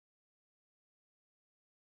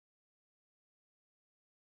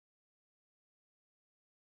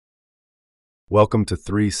Welcome to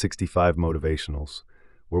 365 Motivationals,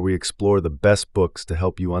 where we explore the best books to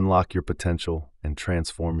help you unlock your potential and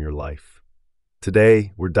transform your life.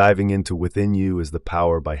 Today, we're diving into Within You is the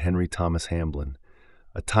Power by Henry Thomas Hamblin,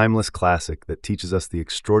 a timeless classic that teaches us the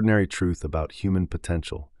extraordinary truth about human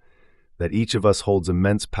potential, that each of us holds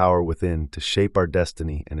immense power within to shape our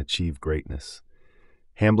destiny and achieve greatness.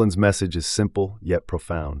 Hamblin's message is simple yet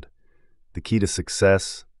profound. The key to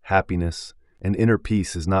success, happiness, and inner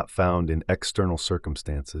peace is not found in external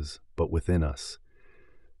circumstances, but within us.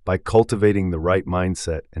 By cultivating the right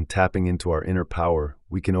mindset and tapping into our inner power,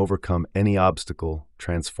 we can overcome any obstacle,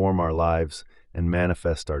 transform our lives, and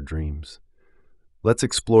manifest our dreams. Let's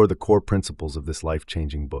explore the core principles of this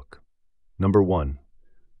life-changing book. Number 1.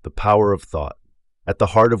 The power of thought. At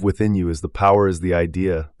the heart of Within You is the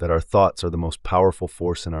idea that our thoughts are the most powerful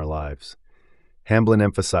force in our lives. Hamblin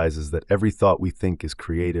emphasizes that every thought we think is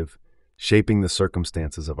creative, shaping the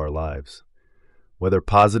circumstances of our lives. Whether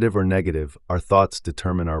positive or negative, our thoughts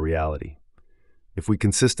determine our reality. If we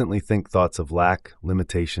consistently think thoughts of lack,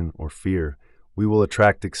 limitation, or fear, we will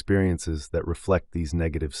attract experiences that reflect these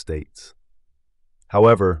negative states.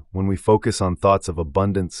 However, when we focus on thoughts of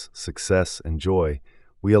abundance, success, and joy,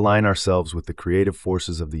 we align ourselves with the creative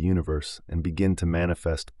forces of the universe and begin to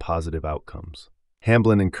manifest positive outcomes.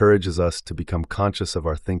 Hamblin encourages us to become conscious of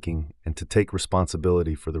our thinking and to take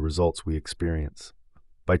responsibility for the results we experience.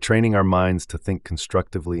 By training our minds to think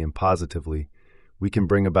constructively and positively, we can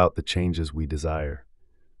bring about the changes we desire.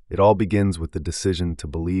 It all begins with the decision to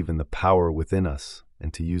believe in the power within us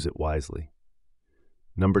and to use it wisely.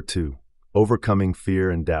 Number 2. Overcoming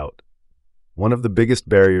fear and doubt. One of the biggest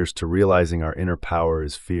barriers to realizing our inner power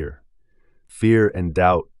is fear. Fear and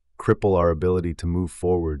doubt cripple our ability to move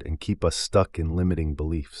forward and keep us stuck in limiting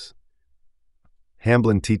beliefs.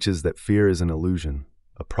 Hamblin teaches that fear is an illusion,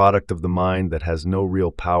 a product of the mind that has no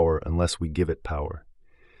real power unless we give it power.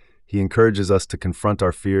 He encourages us to confront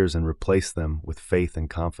our fears and replace them with faith and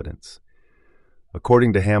confidence.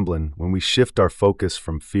 According to Hamblin, when we shift our focus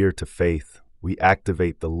from fear to faith, we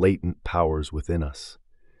activate the latent powers within us.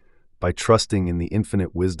 By trusting in the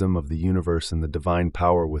infinite wisdom of the universe and the divine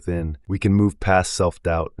power within, we can move past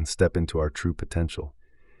self-doubt and step into our true potential.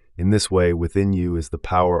 In this way, Within You is the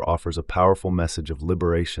Power offers a powerful message of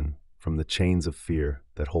liberation from the chains of fear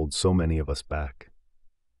that hold so many of us back.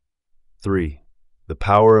 3. The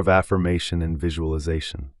power of affirmation and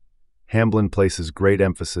visualization. Hamblin places great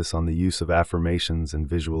emphasis on the use of affirmations and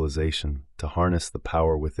visualization to harness the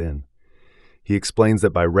power within. He explains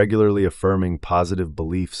that by regularly affirming positive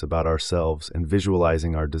beliefs about ourselves and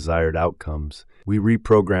visualizing our desired outcomes, we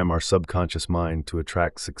reprogram our subconscious mind to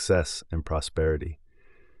attract success and prosperity.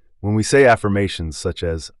 When we say affirmations such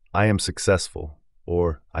as, "I am successful,"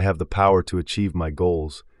 or "I have the power to achieve my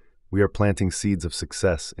goals," we are planting seeds of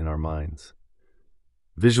success in our minds.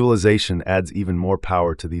 Visualization adds even more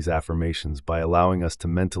power to these affirmations by allowing us to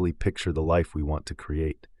mentally picture the life we want to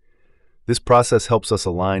create. This process helps us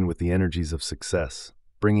align with the energies of success,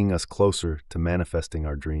 bringing us closer to manifesting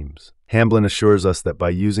our dreams. Hamblin assures us that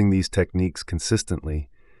by using these techniques consistently,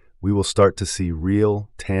 we will start to see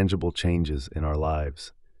real, tangible changes in our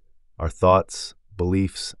lives. Our thoughts,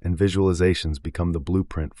 beliefs, and visualizations become the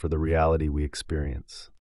blueprint for the reality we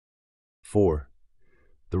experience. 4.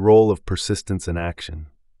 The role of persistence and action.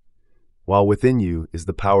 While Within You is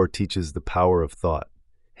the Power teaches the power of thought,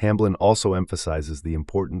 Hamblin also emphasizes the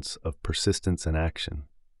importance of persistence and action.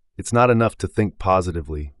 It's not enough to think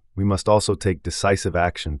positively, we must also take decisive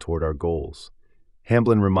action toward our goals.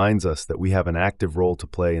 Hamblin reminds us that we have an active role to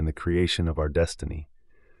play in the creation of our destiny.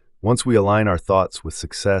 Once we align our thoughts with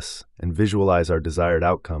success and visualize our desired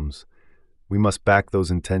outcomes, we must back those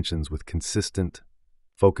intentions with consistent,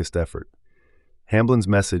 focused effort. Hamblin's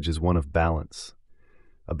message is one of balance,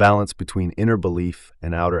 a balance between inner belief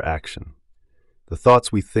and outer action. The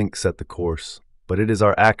thoughts we think set the course, but it is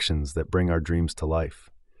our actions that bring our dreams to life.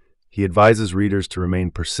 He advises readers to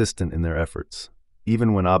remain persistent in their efforts,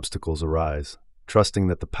 even when obstacles arise, trusting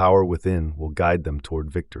that the power within will guide them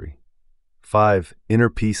toward victory. 5. Inner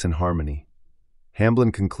peace and harmony.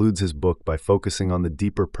 Hamblin concludes his book by focusing on the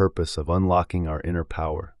deeper purpose of unlocking our inner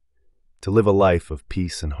power, to live a life of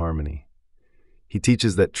peace and harmony. He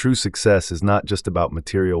teaches that true success is not just about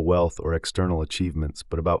material wealth or external achievements,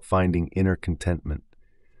 but about finding inner contentment.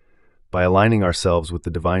 By aligning ourselves with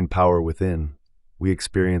the divine power within, we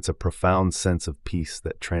experience a profound sense of peace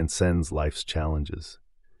that transcends life's challenges.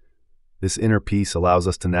 This inner peace allows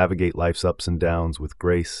us to navigate life's ups and downs with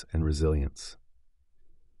grace and resilience.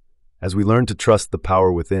 As we learn to trust the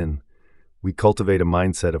power within, we cultivate a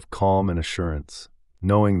mindset of calm and assurance,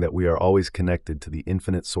 knowing that we are always connected to the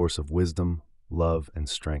infinite source of wisdom, love, and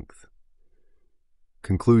strength.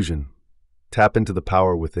 Conclusion. Tap into the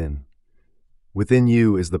power within. Within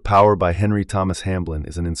You is the Power by Henry Thomas Hamblin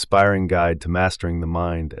is an inspiring guide to mastering the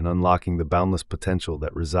mind and unlocking the boundless potential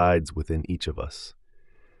that resides within each of us.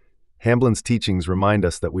 Hamblin's teachings remind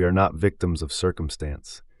us that we are not victims of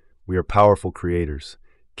circumstance. We are powerful creators,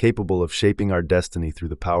 capable of shaping our destiny through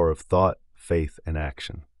the power of thought, faith, and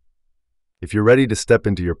action. If you're ready to step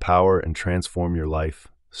into your power and transform your life,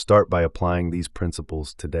 start by applying these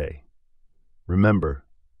principles today. Remember,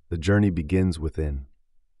 the journey begins within.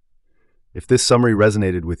 If this summary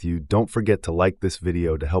resonated with you, don't forget to like this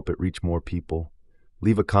video to help it reach more people.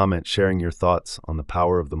 Leave a comment sharing your thoughts on the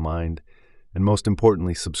power of the mind, and most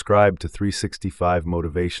importantly, subscribe to 365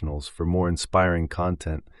 Motivationals for more inspiring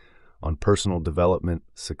content on personal development,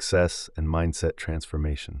 success, and mindset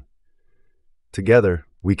transformation. Together,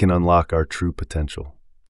 we can unlock our true potential.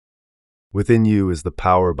 Within You is the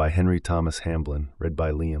Power by Henry Thomas Hamblin, read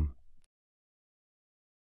by Liam.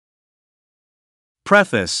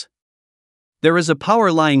 Preface. There is a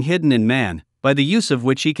power lying hidden in man, by the use of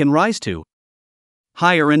which he can rise to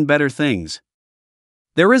higher and better things.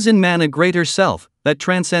 There is in man a greater self, that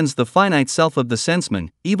transcends the finite self of the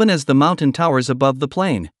senseman, even as the mountain towers above the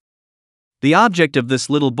plain. The object of this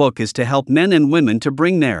little book is to help men and women to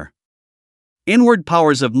bring their inward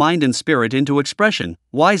powers of mind and spirit into expression,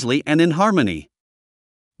 wisely and in harmony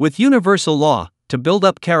with universal law, to build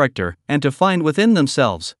up character, and to find within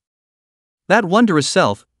themselves that wondrous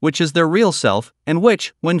self, which is their real self, and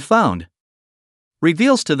which, when found,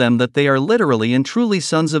 reveals to them that they are literally and truly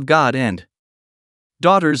sons of God and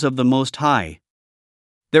daughters of the Most High.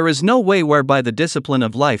 There is no way whereby the discipline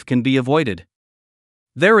of life can be avoided.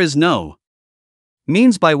 There is no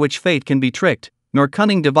means by which fate can be tricked, nor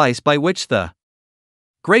cunning device by which the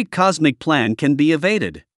great cosmic plan can be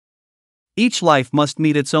evaded. Each life must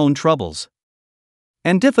meet its own troubles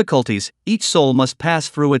and difficulties, each soul must pass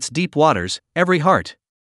through its deep waters, every heart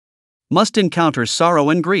must encounter sorrow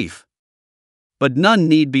and grief. But none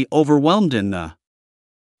need be overwhelmed in the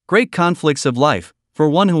great conflicts of life, for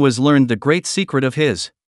one who has learned the great secret of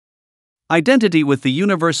his identity with the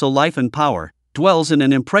universal life and power, dwells in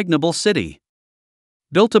an impregnable city,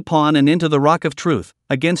 built upon and into the rock of truth,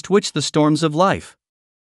 against which the storms of life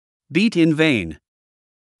beat in vain.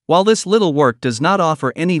 While this little work does not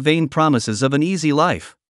offer any vain promises of an easy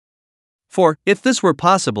life, for, if this were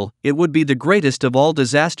possible, it would be the greatest of all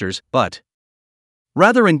disasters, but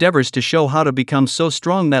rather endeavors to show how to become so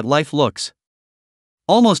strong that life looks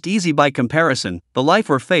almost easy by comparison, the life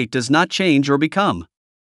or fate does not change or become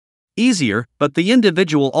easier, but the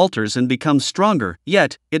individual alters and becomes stronger,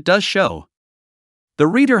 yet, it does show the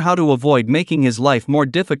reader how to avoid making his life more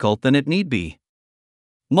difficult than it need be.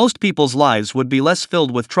 Most people's lives would be less filled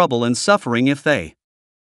with trouble and suffering if they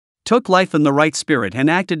took life in the right spirit and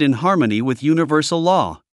acted in harmony with universal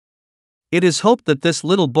law. It is hoped that this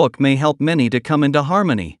little book may help many to come into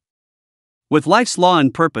harmony with life's law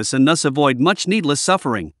and purpose, and thus avoid much needless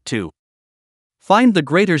suffering, to find the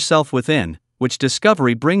greater self within, which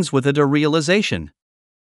discovery brings with it a realization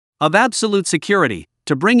of absolute security,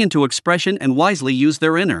 to bring into expression and wisely use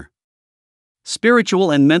their inner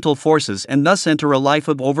spiritual and mental forces, and thus enter a life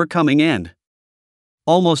of overcoming and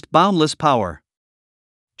almost boundless power.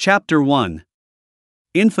 Chapter 1.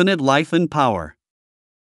 Infinite Life and Power.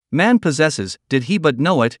 Man possesses, did he but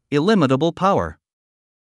know it, illimitable power.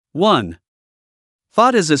 1.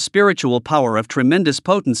 Thought is a spiritual power of tremendous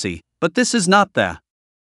potency, but this is not the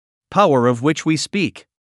power of which we speak.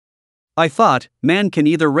 By thought, man can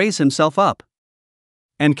either raise himself up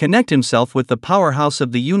and connect himself with the powerhouse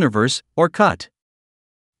of the universe, or cut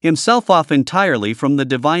himself off entirely from the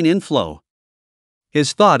divine inflow.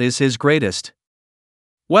 His thought is his greatest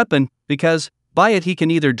weapon, because, by it he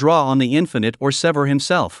can either draw on the infinite or sever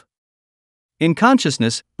himself in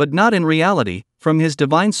consciousness, but not in reality, from his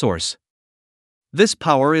divine source. This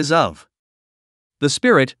power is of the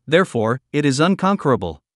spirit, therefore, it is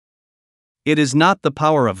unconquerable. It is not the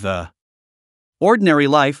power of the ordinary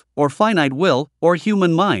life, or finite will, or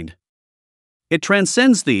human mind. It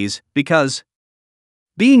transcends these, because,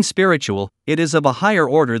 being spiritual, it is of a higher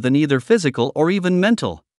order than either physical or even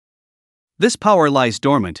mental. This power lies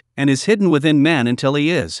dormant, and is hidden within man until he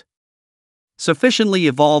is sufficiently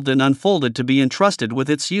evolved and unfolded to be entrusted with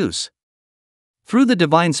its use. Through the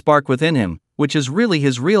divine spark within him, which is really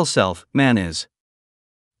his real self, man is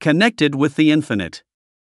connected with the infinite.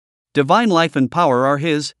 Divine life and power are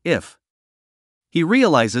his, if he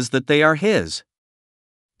realizes that they are his.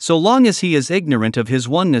 So long as he is ignorant of his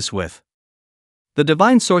oneness with the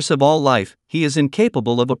divine source of all life, he is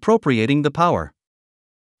incapable of appropriating the power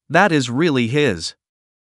that is really his.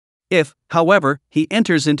 If, however, he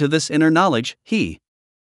enters into this inner knowledge, he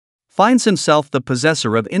finds himself the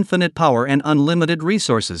possessor of infinite power and unlimited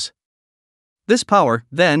resources. This power,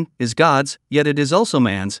 then, is God's, yet it is also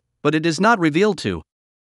man's, but it is not revealed to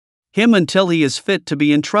him until he is fit to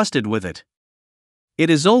be entrusted with it. It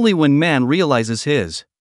is only when man realizes his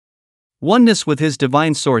oneness with his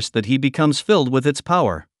divine source that he becomes filled with its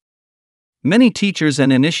power. Many teachers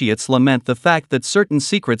and initiates lament the fact that certain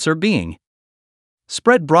secrets are being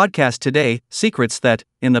spread broadcast today, secrets that,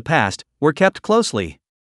 in the past, were kept closely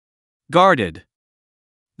guarded.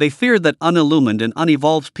 They fear that unillumined and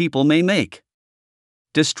unevolved people may make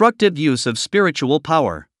destructive use of spiritual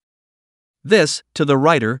power. This, to the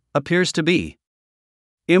writer, appears to be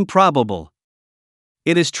improbable.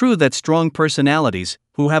 It is true that strong personalities,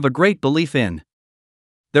 who have a great belief in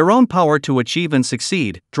their own power to achieve and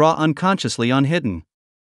succeed, draw unconsciously on hidden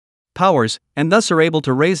powers, and thus are able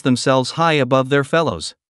to raise themselves high above their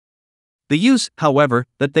fellows. The use, however,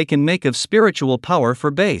 that they can make of spiritual power for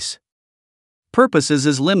base purposes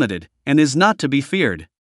is limited, and is not to be feared.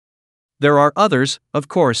 There are others, of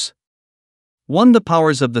course. 1. The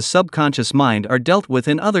powers of the subconscious mind are dealt with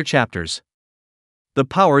in other chapters. The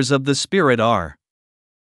powers of the spirit are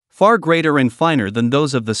far greater and finer than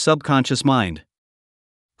those of the subconscious mind,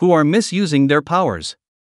 who are misusing their powers.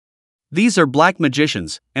 These are black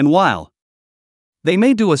magicians, and while they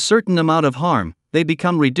may do a certain amount of harm, they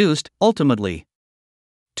become reduced, ultimately,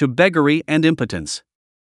 to beggary and impotence.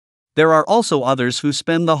 There are also others who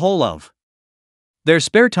spend the whole of their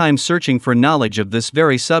spare time searching for knowledge of this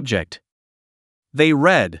very subject. They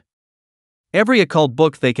read every occult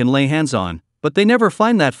book they can lay hands on, but they never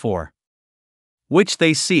find that for which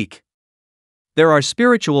they seek. There are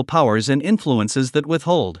spiritual powers and influences that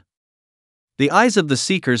withhold the eyes of the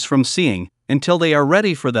seekers from seeing, until they are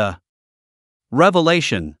ready for the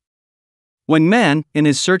revelation. When man, in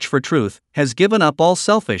his search for truth, has given up all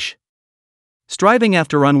selfish striving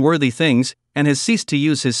after unworthy things, and has ceased to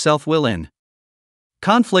use his self-will in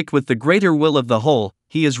conflict with the greater will of the whole,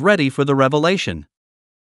 he is ready for the revelation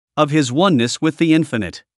of his oneness with the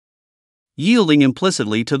infinite. Yielding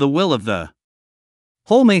implicitly to the will of the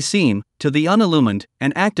whole may seem, to the unillumined,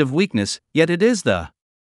 an act of weakness, yet it is the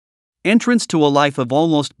entrance to a life of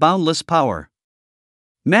almost boundless power.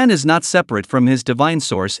 Man is not separate from his divine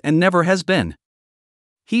source and never has been.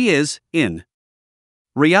 He is, in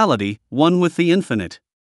reality, one with the infinite.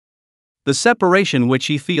 The separation which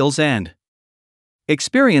he feels and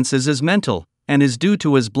experiences is mental, and is due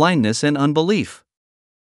to his blindness and unbelief.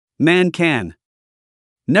 Man can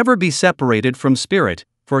never be separated from spirit,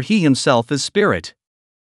 for he himself is spirit.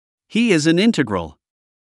 He is an integral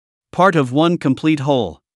part of one complete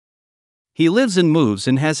whole. He lives and moves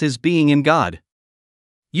and has his being in God.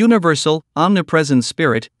 Universal, omnipresent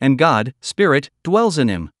Spirit, and God, Spirit, dwells in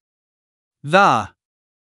him. The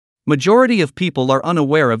majority of people are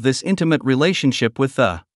unaware of this intimate relationship with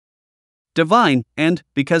the divine, and,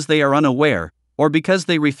 because they are unaware, or because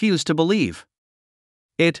they refuse to believe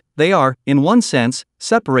it, they are, in one sense,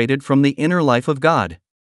 separated from the inner life of God.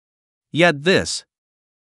 Yet this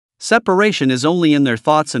separation is only in their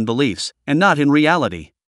thoughts and beliefs, and not in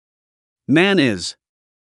reality. Man is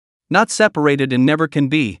not separated and never can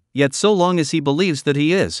be, yet so long as he believes that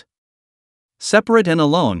he is separate and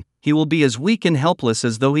alone, he will be as weak and helpless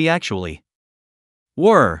as though he actually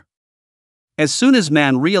were. As soon as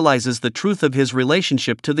man realizes the truth of his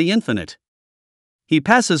relationship to the infinite, he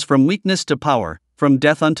passes from weakness to power, from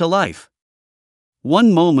death unto life.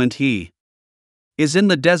 One moment he is in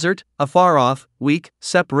the desert, afar off, weak,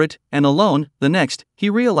 separate, and alone. The next, he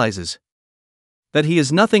realizes that he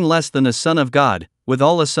is nothing less than a son of God, with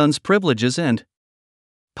all a son's privileges and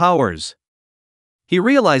powers. He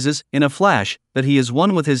realizes, in a flash, that he is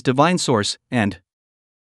one with his divine source, and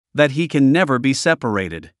that he can never be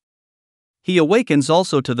separated. He awakens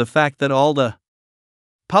also to the fact that all the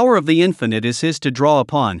power of the infinite is his to draw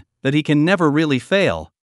upon, that he can never really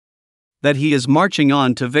fail, that he is marching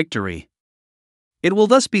on to victory. It will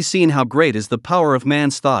thus be seen how great is the power of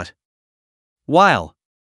man's thought. While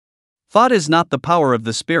thought is not the power of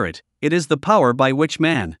the spirit, it is the power by which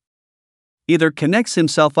man either connects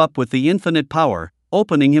himself up with the infinite power,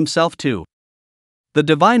 opening himself to the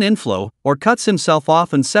divine inflow, or cuts himself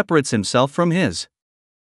off and separates himself from his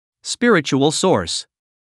spiritual source.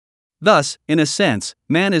 Thus, in a sense,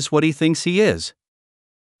 man is what he thinks he is.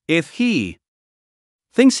 If he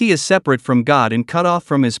thinks he is separate from God and cut off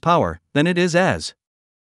from his power, then it is as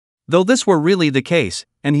though this were really the case,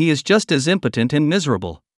 and he is just as impotent and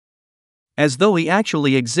miserable as though he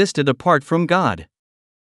actually existed apart from God.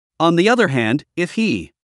 On the other hand, if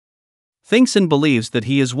he thinks and believes that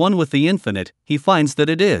he is one with the infinite, he finds that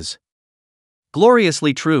it is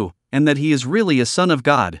gloriously true, and that he is really a son of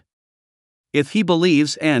God. If he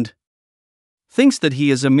believes and thinks that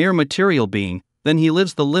he is a mere material being, then he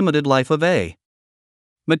lives the limited life of a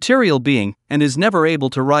material being and is never able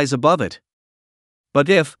to rise above it. But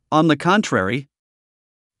if, on the contrary,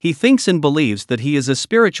 he thinks and believes that he is a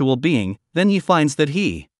spiritual being, then he finds that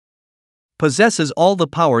he possesses all the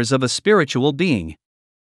powers of a spiritual being.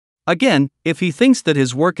 Again, if he thinks that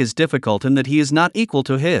his work is difficult and that he is not equal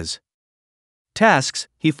to his tasks,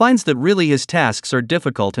 he finds that really his tasks are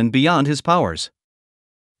difficult and beyond his powers.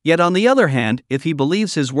 Yet on the other hand, if he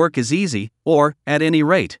believes his work is easy, or, at any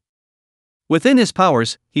rate, within his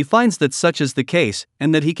powers, he finds that such is the case,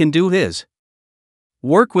 and that he can do his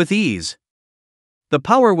work with ease. The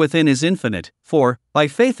power within is infinite, for, by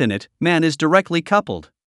faith in it, man is directly coupled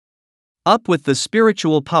up with the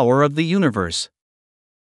spiritual power of the universe.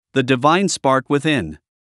 The divine spark within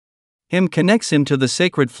him connects him to the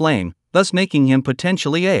sacred flame, thus making him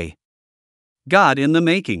potentially a God in the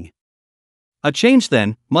making. A change,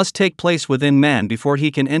 then, must take place within man before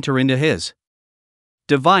he can enter into his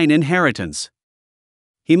divine inheritance.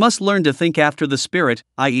 He must learn to think after the Spirit,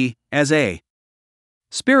 i.e., as a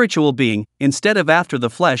spiritual being, instead of after the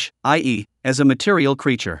flesh, i.e., as a material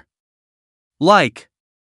creature. Like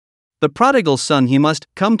the prodigal son, he must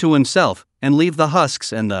come to himself and leave the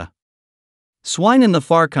husks and the swine in the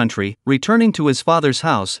far country, returning to his father's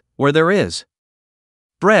house, where there is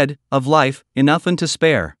bread of life enough and to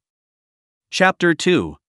spare. Chapter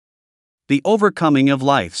 2. The overcoming of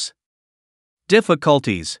life's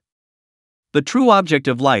difficulties. The true object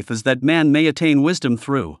of life is that man may attain wisdom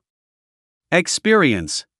through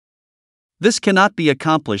experience. This cannot be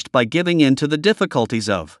accomplished by giving in to the difficulties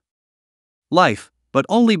of life, but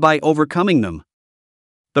only by overcoming them.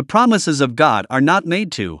 The promises of God are not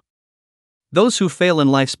made to those who fail in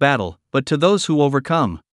life's battle, but to those who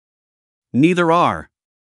overcome. Neither are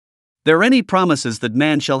there any promises that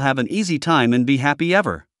man shall have an easy time and be happy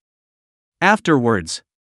ever afterwards.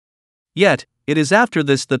 Yet, it is after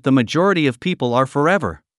this that the majority of people are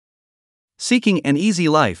forever seeking an easy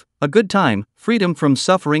life, a good time, freedom from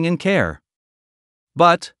suffering and care.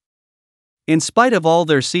 But, in spite of all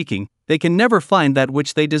their seeking, they can never find that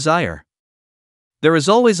which they desire. There is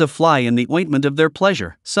always a fly in the ointment of their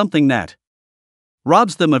pleasure, something that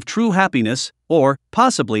robs them of true happiness, or,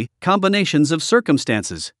 possibly, combinations of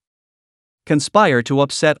circumstances conspire to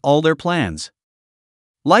upset all their plans.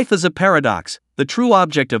 Life is a paradox. The true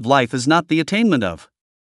object of life is not the attainment of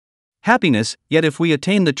happiness, yet if we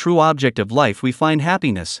attain the true object of life, we find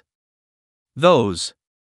happiness. Those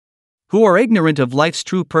who are ignorant of life's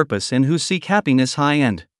true purpose and who seek happiness high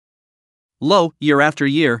and low, year after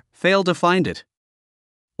year, fail to find it.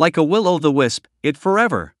 Like a will-o'-the-wisp, it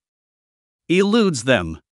forever eludes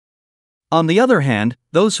them. On the other hand,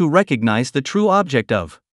 those who recognize the true object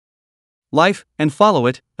of life and follow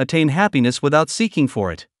it attain happiness without seeking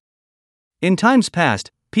for it. In times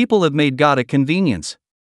past, people have made God a convenience.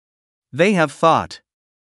 They have thought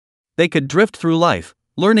they could drift through life,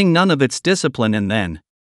 learning none of its discipline, and then,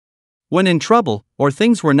 when in trouble, or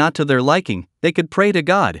things were not to their liking, they could pray to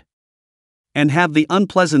God and have the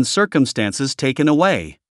unpleasant circumstances taken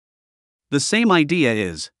away. The same idea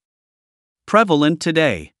is prevalent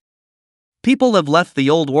today. People have left the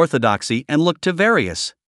old orthodoxy and looked to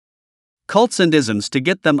various cults and isms to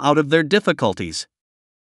get them out of their difficulties.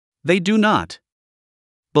 They do not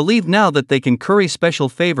believe now that they can curry special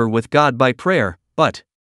favor with God by prayer, but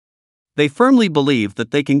they firmly believe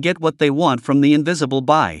that they can get what they want from the invisible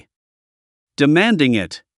by demanding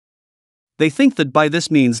it. They think that by this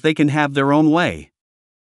means they can have their own way.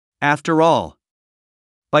 After all,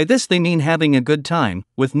 by this they mean having a good time,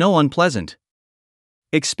 with no unpleasant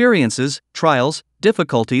experiences, trials,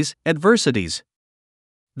 difficulties, adversities.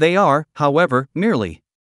 They are, however, merely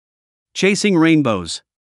chasing rainbows.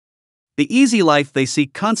 The easy life they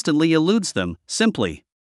seek constantly eludes them, simply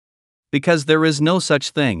because there is no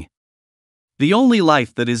such thing. The only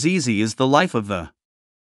life that is easy is the life of the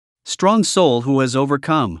strong soul who has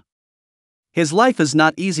overcome. His life is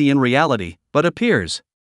not easy in reality, but appears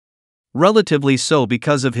relatively so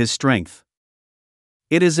because of his strength.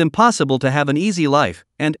 It is impossible to have an easy life,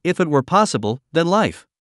 and, if it were possible, then life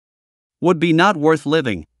would be not worth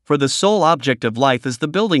living, for the sole object of life is the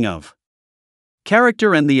building of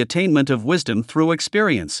character and the attainment of wisdom through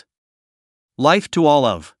experience. Life to all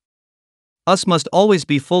of us must always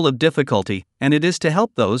be full of difficulty, and it is to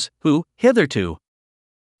help those who, hitherto,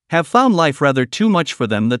 have found life rather too much for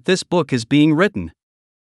them that this book is being written.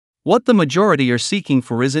 What the majority are seeking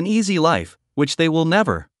for is an easy life, which they will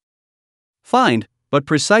never find, but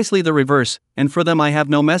precisely the reverse, and for them I have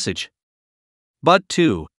no message. But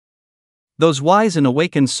to those wise and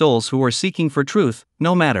awakened souls who are seeking for truth,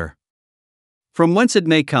 no matter from whence it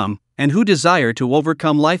may come, and who desire to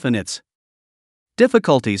overcome life and its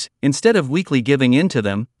difficulties, instead of weakly giving in to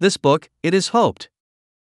them, this book, it is hoped,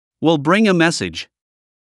 will bring a message.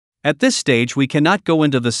 At this stage, we cannot go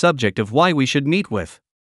into the subject of why we should meet with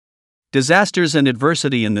disasters and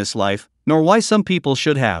adversity in this life, nor why some people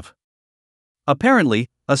should have, apparently,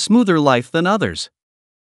 a smoother life than others.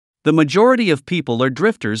 The majority of people are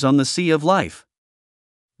drifters on the sea of life.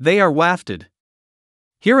 They are wafted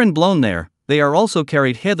here and blown there, they are also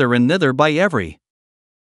carried hither and thither by every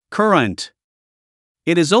current.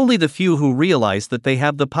 It is only the few who realize that they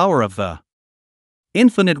have the power of the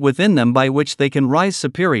infinite within them by which they can rise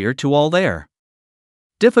superior to all their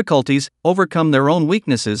difficulties, overcome their own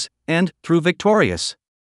weaknesses, and, through victorious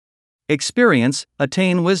experience,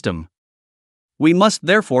 attain wisdom. We must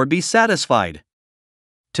therefore be satisfied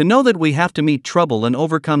to know that we have to meet trouble and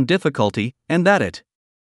overcome difficulty, and that it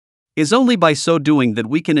is only by so doing that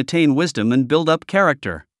we can attain wisdom and build up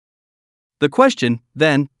character. The question,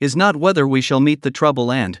 then, is not whether we shall meet the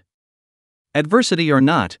trouble and adversity or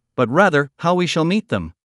not, but rather how we shall meet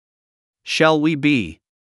them. Shall we be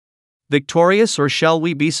victorious or shall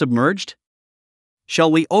we be submerged?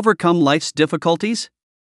 Shall we overcome life's difficulties?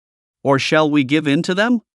 Or shall we give in to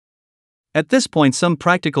them? At this point, some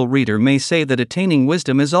practical reader may say that attaining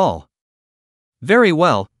wisdom is all very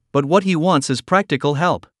well, but what he wants is practical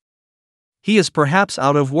help. He is perhaps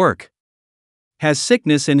out of work, has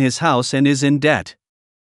sickness in his house, and is in debt.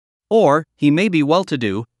 Or, he may be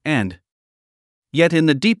well-to-do, and yet in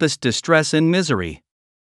the deepest distress and misery.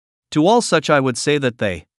 To all such I would say that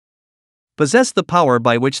they possess the power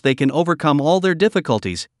by which they can overcome all their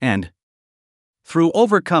difficulties, and, through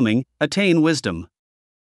overcoming, attain wisdom.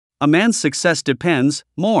 A man's success depends,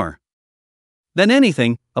 more than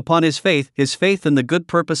anything, upon his faith in the good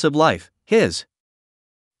purpose of life, his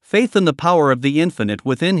faith in the power of the infinite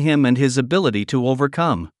within him, and his ability to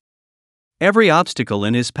overcome every obstacle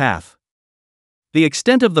in his path. The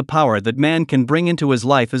extent of the power that man can bring into his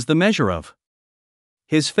life is the measure of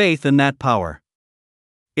his faith in that power.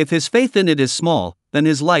 If his faith in it is small, then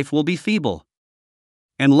his life will be feeble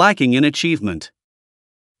and lacking in achievement.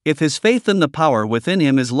 If his faith in the power within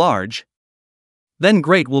him is large, then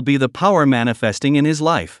great will be the power manifesting in his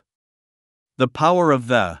life. The power of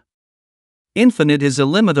the infinite is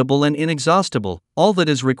illimitable and inexhaustible. All that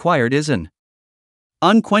is required is an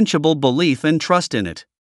unquenchable belief and trust in it.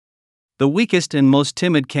 The weakest and most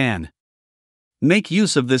timid can make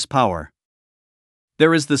use of this power.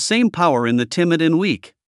 There is the same power in the timid and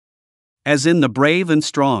weak as in the brave and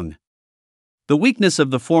strong. The weakness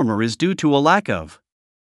of the former is due to a lack of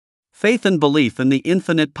faith and belief in the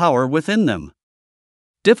infinite power within them.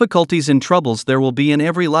 Difficulties and troubles there will be in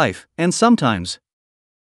every life, and sometimes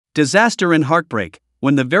disaster and heartbreak,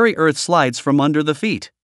 when the very earth slides from under the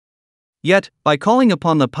feet. Yet, by calling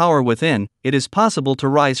upon the power within, it is possible to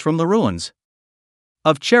rise from the ruins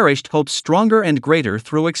of cherished hopes stronger and greater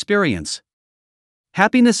through experience.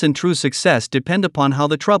 Happiness and true success depend upon how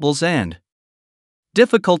the troubles and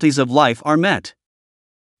difficulties of life are met.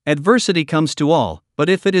 Adversity comes to all, but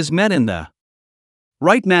if it is met in the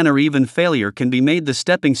right manner, even failure can be made the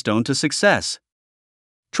stepping stone to success.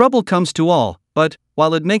 Trouble comes to all, but,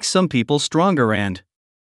 while it makes some people stronger and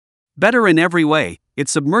better in every way, it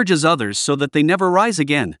submerges others so that they never rise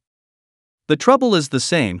again. The trouble is the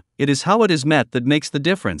same, it is how it is met that makes the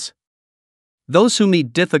difference. Those who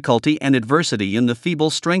meet difficulty and adversity in the feeble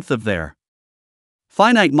strength of their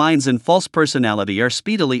finite minds and false personality are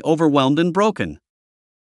speedily overwhelmed and broken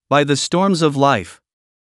by the storms of life.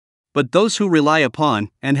 But those who rely upon,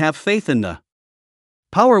 and have faith in the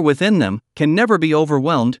power within them, can never be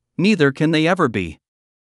overwhelmed, neither can they ever be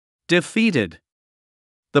defeated.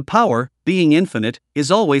 The power, being infinite, is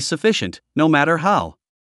always sufficient, no matter how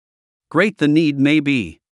great the need may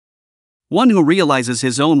be. One who realizes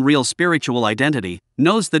his own real spiritual identity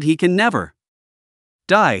knows that he can never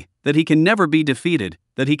die, that he can never be defeated,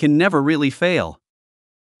 that he can never really fail.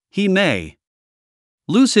 He may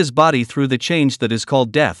lose his body through the change that is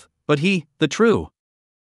called death, but he, the true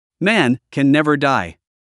man, can never die.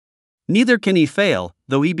 Neither can he fail,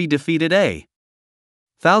 though he be defeated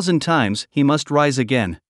 1,000 times, he must rise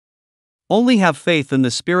again. Only have faith in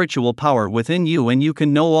the spiritual power within you and you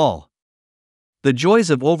can know all the joys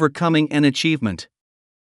of overcoming and achievement.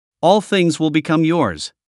 All things will become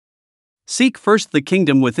yours. Seek first the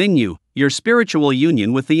kingdom within you, your spiritual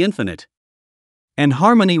union with the infinite, and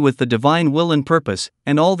harmony with the divine will and purpose,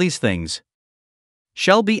 and all these things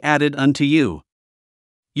shall be added unto you.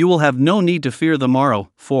 You will have no need to fear the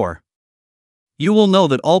morrow, for you will know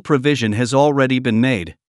that all provision has already been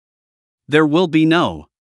made. There will be no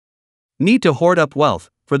need to hoard up wealth,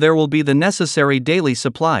 for there will be the necessary daily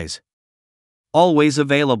supplies. Always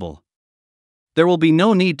available. There will be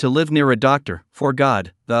no need to live near a doctor, for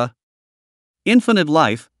God, the infinite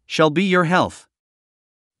life, shall be your health.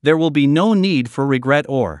 There will be no need for regret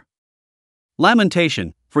or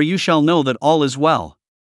lamentation, for you shall know that all is well.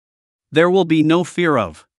 There will be no fear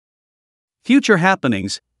of future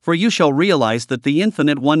happenings, for you shall realize that the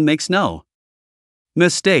Infinite One makes no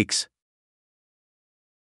mistakes.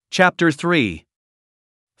 Chapter 3.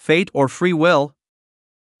 Fate or Free Will?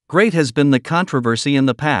 Great has been the controversy in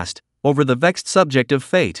the past over the vexed subject of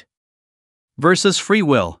fate versus free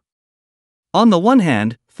will. On the one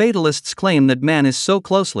hand, fatalists claim that man is so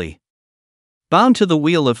closely bound to the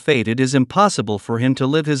wheel of fate it is impossible for him to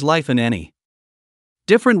live his life in any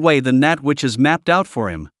different way than that which is mapped out for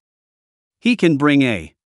him. He can bring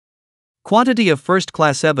a quantity of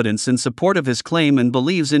first-class evidence in support of his claim and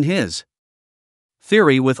believes in his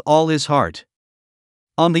theory with all his heart.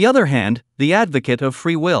 On the other hand, the advocate of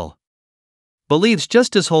free will believes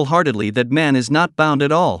just as wholeheartedly that man is not bound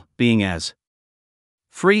at all, being as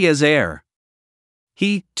free as air.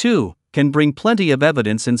 He, too, can bring plenty of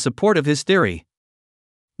evidence in support of his theory,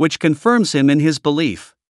 which confirms him in his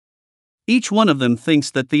belief. Each one of them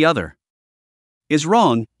thinks that the other is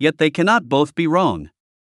wrong, yet they cannot both be wrong.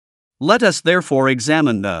 Let us therefore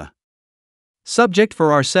examine the subject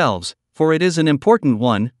for ourselves, for it is an important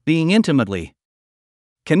one, being intimately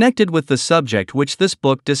connected with the subject which this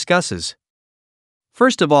book discusses.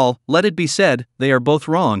 First of all, let it be said, they are both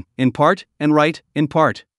wrong, in part, and right, in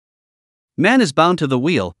part. Man is bound to the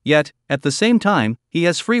wheel, yet, at the same time, he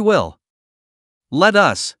has free will. Let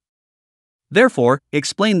us, therefore,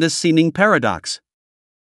 explain this seeming paradox.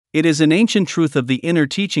 It is an ancient truth of the inner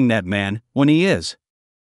teaching that man, when he is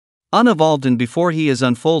unevolved and before he is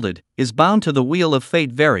unfolded, is bound to the wheel of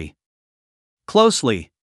fate very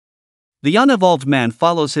closely. The unevolved man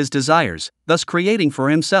follows his desires, thus creating for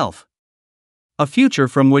himself a future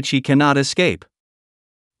from which he cannot escape.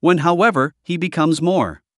 When, however, he becomes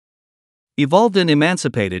more evolved and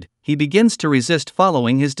emancipated, he begins to resist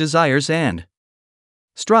following his desires and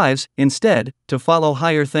strives, instead, to follow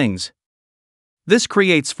higher things. This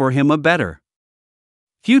creates for him a better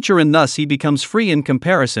future, and thus he becomes free in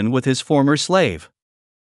comparison with his former slave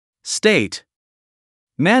state.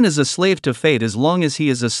 Man is a slave to fate as long as he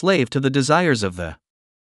is a slave to the desires of the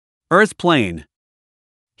earth plane.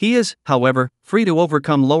 He is, however, free to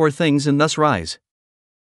overcome lower things and thus rise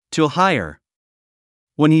to higher.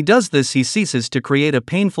 When he does this, he ceases to create a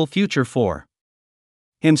painful future for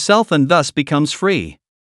himself and thus becomes free.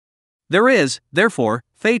 There is, therefore,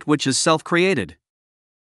 fate which is self-created.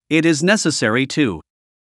 It is necessary to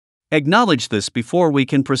acknowledge this before we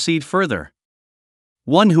can proceed further.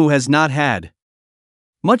 One who has not had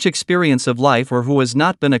much experience of life or who has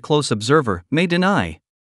not been a close observer may deny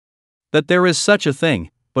that there is such a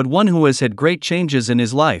thing, but one who has had great changes in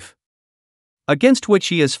his life, against which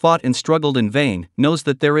he has fought and struggled in vain, knows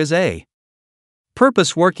that there is a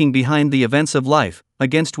purpose working behind the events of life,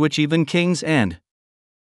 against which even kings and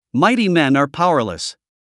mighty men are powerless.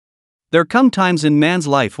 There come times in man's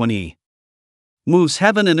life when he moves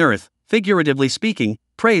heaven and earth, figuratively speaking,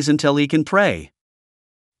 prays until he can pray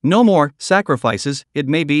no more, sacrifices, it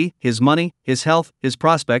may be, his money, his health, his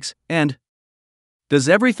prospects, and does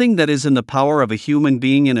everything that is in the power of a human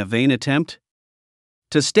being in a vain attempt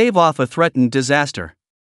to stave off a threatened disaster.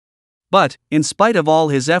 But, in spite of all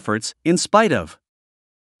his efforts, in spite of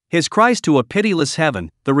his cries to a pitiless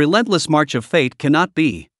heaven, the relentless march of fate cannot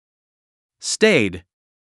be stayed.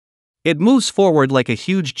 It moves forward like a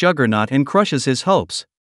huge juggernaut and crushes his hopes,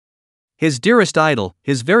 his dearest idol,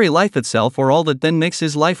 his very life itself, or all that then makes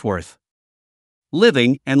his life worth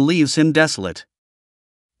living, and leaves him desolate.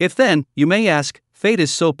 If then, you may ask, fate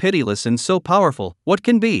is so pitiless and so powerful, what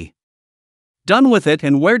can be done with it,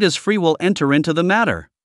 and where does free will enter into the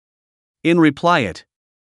matter? In reply, it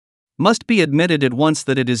must be admitted at once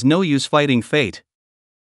that it is no use fighting fate.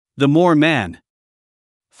 The more man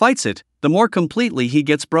fights it, the more completely he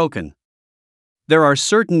gets broken. There are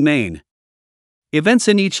certain main events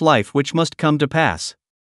in each life which must come to pass.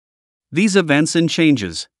 These events and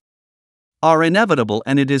changes are inevitable,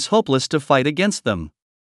 and it is hopeless to fight against them.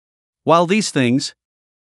 While these things,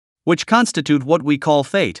 which constitute what we call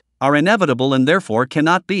fate, are inevitable and therefore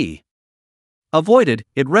cannot be avoided,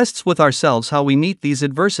 it rests with ourselves how we meet these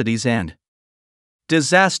adversities and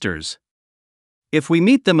disasters. If we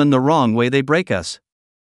meet them in the wrong way, they break us.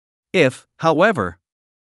 If, however,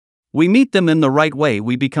 we meet them in the right way,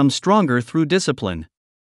 we become stronger through discipline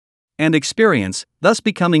and experience, thus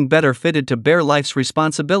becoming better fitted to bear life's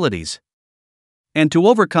responsibilities and to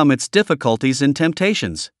overcome its difficulties and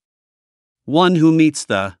temptations. One who meets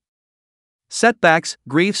the setbacks,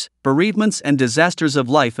 griefs, bereavements, and disasters of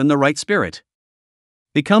life in the right spirit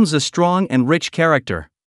becomes a strong and rich character.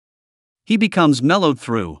 He becomes mellowed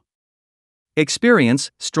through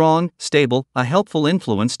experience, strong, stable, a helpful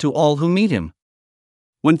influence to all who meet him.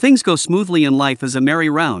 When things go smoothly in life is a merry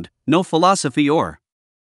round, no philosophy or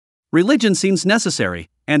religion seems necessary,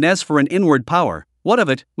 and as for an inward power, what of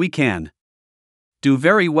it, we can do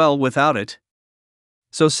very well without it.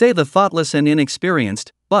 So say the thoughtless and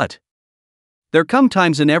inexperienced, but there come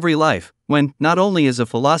times in every life, when, not only is a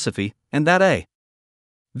philosophy, and that a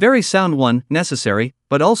very sound one, necessary,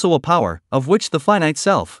 but also a power, of which the finite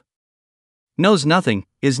self knows nothing,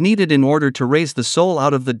 is needed in order to raise the soul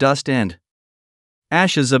out of the dust and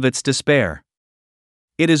ashes of its despair.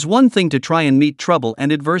 It is one thing to try and meet trouble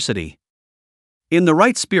and adversity in the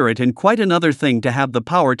right spirit, and quite another thing to have the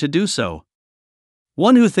power to do so.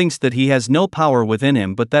 One who thinks that he has no power within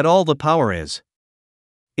him but that all the power is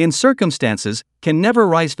in circumstances, can never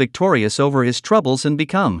rise victorious over his troubles and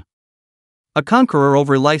become a conqueror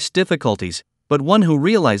over life's difficulties, but one who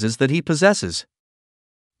realizes that he possesses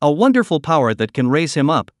a wonderful power that can raise him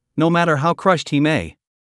up, no matter how crushed he may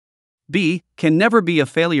be, can never be a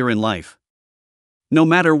failure in life. No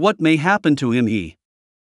matter what may happen to him, he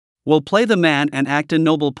will play the man and act a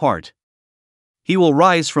noble part. He will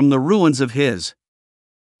rise from the ruins of his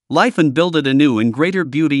life and build it anew in greater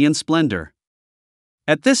beauty and splendor.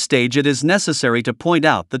 At this stage it is necessary to point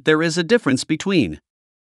out that there is a difference between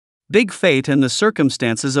big fate and the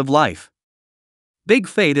circumstances of life. Big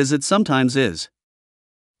fate, as it sometimes is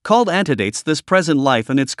called, antedates this present life,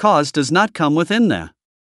 and its cause does not come within the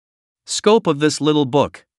scope of this little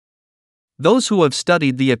book. Those who have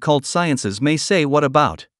studied the occult sciences may say, what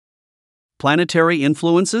about planetary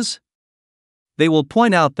influences? They will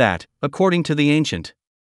point out that, according to the ancient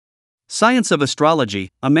science of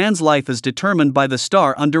astrology, a man's life is determined by the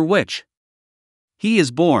star under which he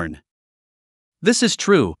is born. This is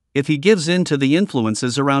true, if he gives in to the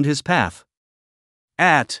influences around his path.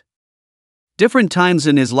 At different times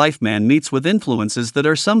in his life, man meets with influences that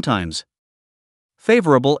are sometimes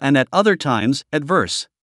favorable and at other times adverse.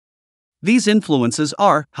 These influences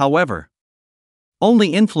are, however, only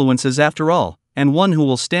influences after all, and one who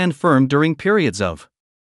will stand firm during periods of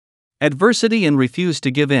adversity and refuse to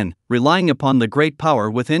give in, relying upon the great power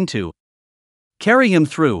within to carry him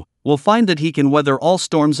through, will find that he can weather all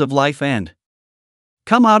storms of life and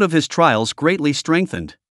come out of his trials greatly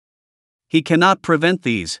strengthened. He cannot prevent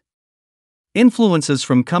these influences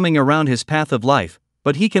from coming around his path of life,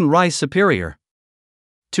 but he can rise superior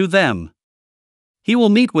to them. He will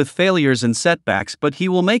meet with failures and setbacks, but he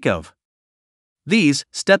will make of these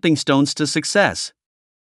stepping stones to success.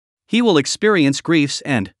 He will experience griefs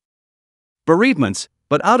and bereavements,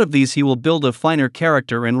 but out of these he will build a finer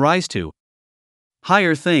character and rise to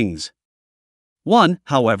higher things. One,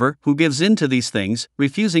 however, who gives in to these things,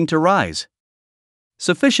 refusing to rise.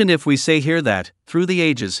 Sufficient if we say here that, through the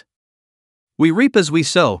ages, we reap as we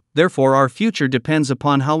sow, therefore our future depends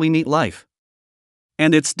upon how we meet life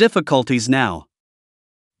and its difficulties now.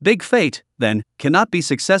 Big fate, then, cannot be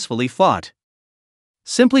successfully fought,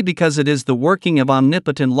 simply because it is the working of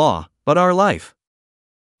omnipotent law, but our life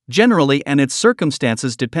generally and its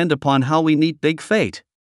circumstances depend upon how we meet big fate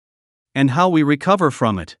and how we recover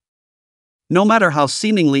from it. No matter how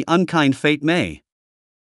seemingly unkind fate may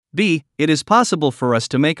be, it is possible for us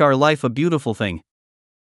to make our life a beautiful thing.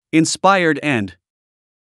 Inspired and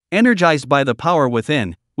energized by the power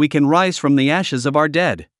within, we can rise from the ashes of our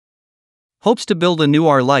dead hopes to build anew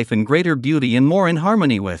our life in greater beauty and more in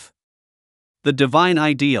harmony with the divine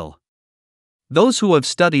ideal. Those who have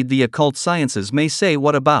studied the occult sciences may say,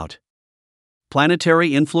 what about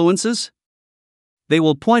planetary influences? They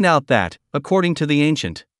will point out that, according to the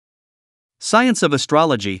ancient science of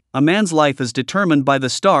astrology, a man's life is determined by the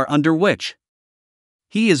star under which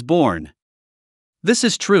he is born. This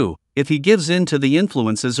is true, if he gives in to the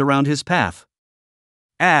influences around his path.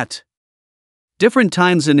 At different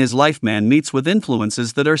times in his life, man meets with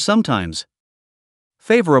influences that are sometimes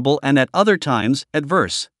favorable and at other times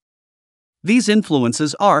adverse. These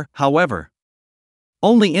influences are, however,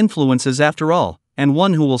 only influences after all, and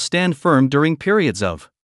one who will stand firm during periods of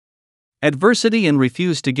adversity and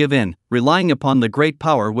refuse to give in, relying upon the great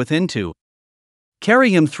power within to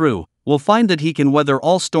carry him through, will find that he can weather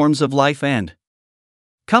all storms of life and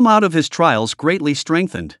come out of his trials greatly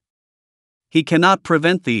strengthened. He cannot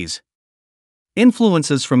prevent these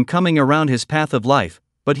influences from coming around his path of life,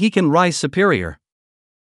 but he can rise superior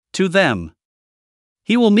to them.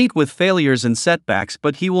 He will meet with failures and setbacks,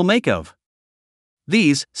 but he will make of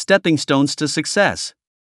these stepping stones to success.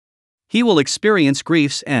 He will experience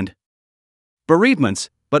griefs and bereavements,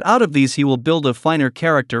 but out of these he will build a finer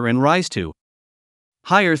character and rise to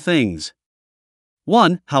higher things.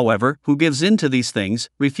 One, however, who gives in to these things,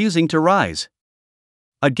 refusing to rise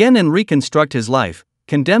again and reconstruct his life,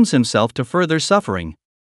 condemns himself to further suffering,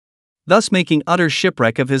 thus making utter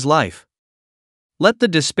shipwreck of his life. Let the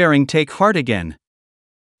despairing take heart again.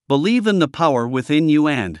 Believe in the power within you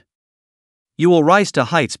and you will rise to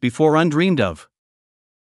heights before undreamed of.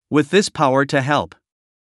 With this power to help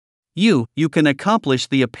you can accomplish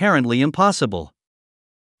the apparently impossible.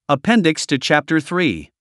 Appendix to Chapter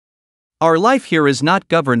 3. Our life here is not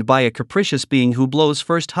governed by a capricious being who blows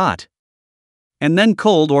first hot and then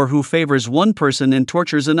cold, or who favors one person and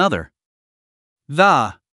tortures another.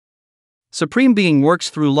 The Supreme Being works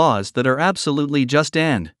through laws that are absolutely just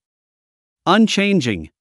and unchanging.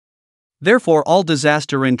 Therefore, all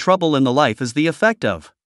disaster and trouble in the life is the effect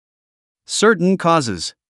of certain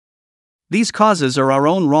causes. These causes are our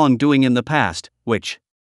own wrongdoing in the past, which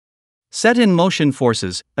set in motion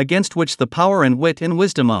forces against which the power and wit and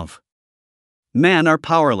wisdom of man are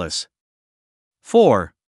powerless.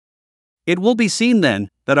 4. It will be seen then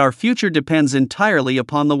that our future depends entirely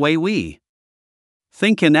upon the way we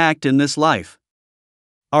think and act in this life.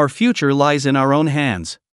 Our future lies in our own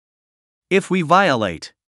hands. If we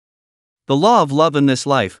violate the law of love in this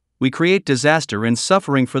life, we create disaster and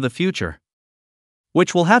suffering for the future,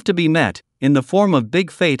 which will have to be met in the form of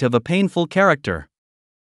big fate of a painful character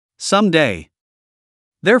someday.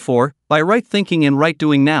 Therefore, by right thinking and right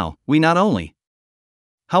doing now, we not only,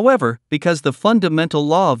 however, because the fundamental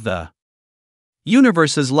law of the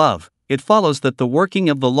universe is love, it follows that the working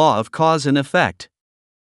of the law of cause and effect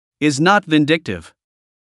is not vindictive.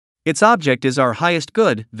 Its object is our highest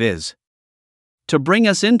good, viz., to bring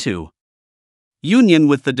us into union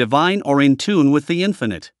with the divine or in tune with the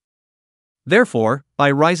infinite. Therefore, by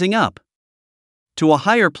rising up to a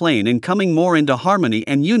higher plane and coming more into harmony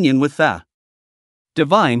and union with the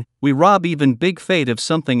divine, we rob even big fate of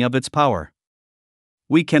something of its power.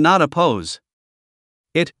 We cannot oppose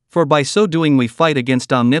it, for by so doing we fight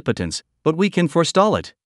against omnipotence, but we can forestall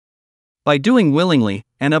it by doing willingly,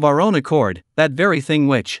 and of our own accord, that very thing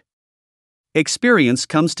which experience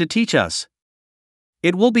comes to teach us.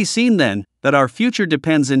 It will be seen then that our future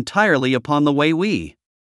depends entirely upon the way we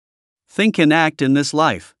think and act in this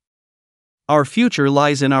life. Our future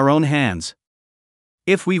lies in our own hands.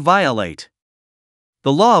 If we violate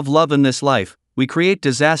the law of love in this life, we create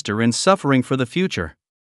disaster and suffering for the future,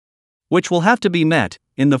 which will have to be met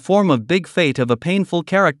in the form of big fate of a painful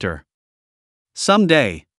character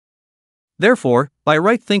someday. Therefore, by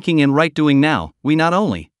right thinking and right doing now, we not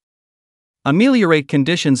only ameliorate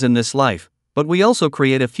conditions in this life, but we also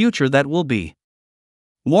create a future that will be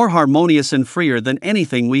more harmonious and freer than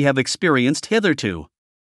anything we have experienced hitherto.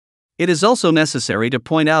 It is also necessary to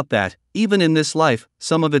point out that, even in this life,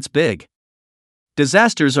 some of its big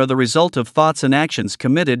disasters are the result of thoughts and actions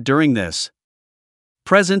committed during this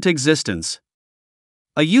present existence.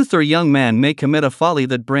 A youth or young man may commit a folly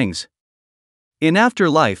that brings in after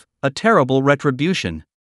life a terrible retribution.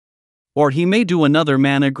 Or he may do another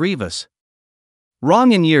man a grievous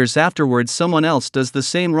wrong, and years afterwards someone else does the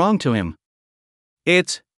same wrong to him.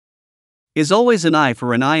 It is always an eye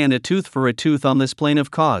for an eye and a tooth for a tooth on this plane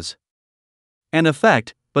of cause and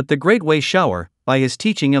effect, but the great way shower, by his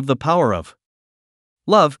teaching of the power of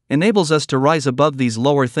love, enables us to rise above these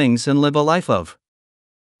lower things and live a life of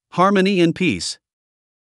harmony and peace.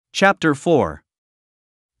 Chapter 4.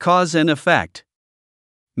 Cause and Effect.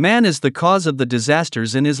 Man is the cause of the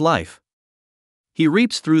disasters in his life. He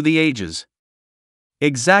reaps through the ages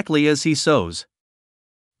exactly as he sows.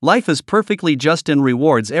 Life is perfectly just and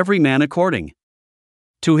rewards every man according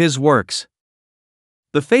to his works.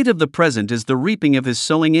 The fate of the present is the reaping of his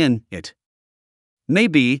sowing in it may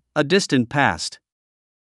be a distant past.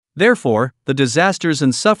 Therefore, the disasters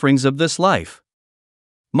and sufferings of this life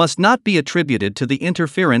must not be attributed to the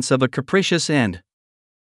interference of a capricious and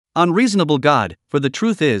unreasonable God, for the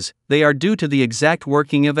truth is, they are due to the exact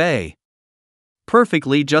working of a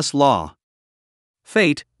perfectly just law.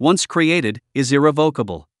 Fate, once created, is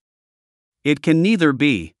irrevocable. It can neither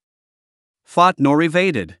be fought nor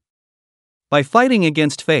evaded. By fighting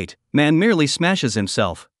against fate, man merely smashes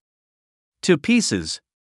himself to pieces.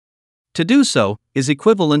 To do so is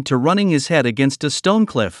equivalent to running his head against a stone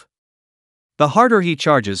cliff. The harder he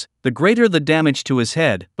charges, the greater the damage to his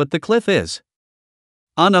head, but the cliff is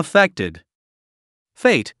unaffected.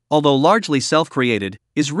 Fate, although largely self-created,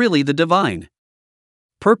 is really the divine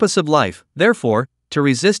purpose of life. Therefore, to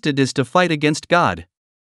resist it is to fight against God.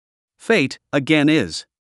 Fate, again, is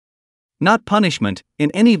not punishment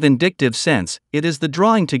in any vindictive sense, it is the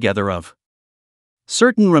drawing together of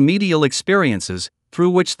certain remedial experiences, through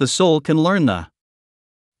which the soul can learn the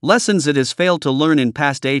lessons it has failed to learn in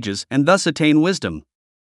past ages and thus attain wisdom.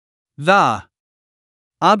 The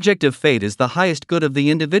object of fate is the highest good of the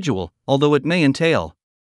individual, although it may entail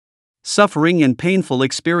suffering and painful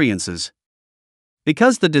experiences.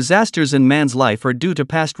 Because the disasters in man's life are due to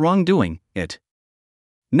past wrongdoing, it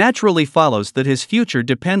naturally follows that his future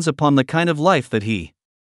depends upon the kind of life that he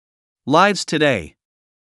lives today.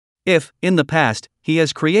 If, in the past, he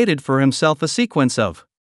has created for himself a sequence of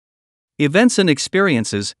events and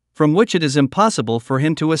experiences from which it is impossible for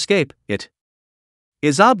him to escape, it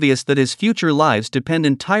is obvious that his future lives depend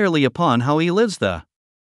entirely upon how he lives the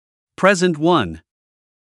present one.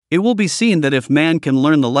 It will be seen that if man can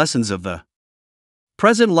learn the lessons of the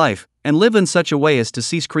present life and live in such a way as to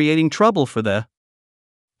cease creating trouble for the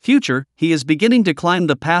future, he is beginning to climb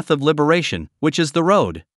the path of liberation, which is the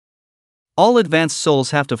road all advanced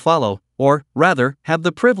souls have to follow, or, rather, have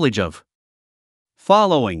the privilege of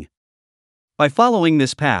following. By following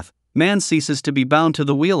this path, man ceases to be bound to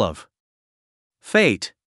the wheel of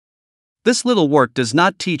fate. This little work does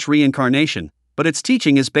not teach reincarnation, but its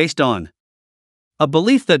teaching is based on a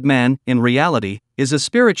belief that man, in reality, is a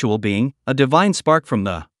spiritual being, a divine spark from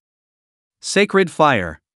the sacred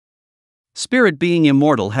fire. Spirit being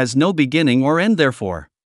immortal has no beginning or end, therefore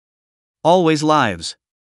always lives.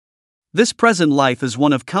 This present life is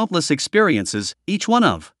one of countless experiences, each one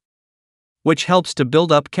of which helps to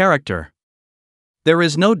build up character. There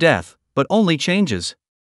is no death, but only changes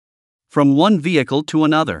from one vehicle to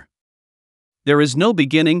another. There is no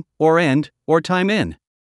beginning, or end, or time in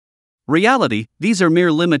reality. These are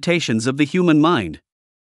mere limitations of the human mind.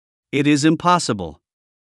 It is impossible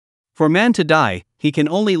for man to die, he can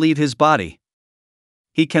only leave his body.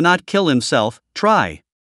 He cannot kill himself, try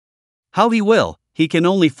how he will, he can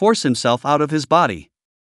only force himself out of his body.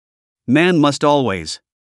 Man must always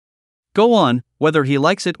go on, whether he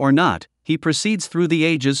likes it or not. He proceeds through the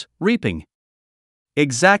ages, reaping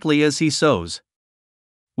exactly as he sows.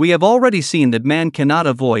 We have already seen that man cannot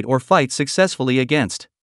avoid or fight successfully against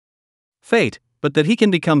fate, but that he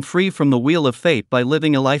can become free from the wheel of fate by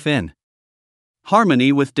living a life in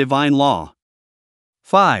harmony with divine law.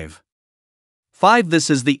 5. This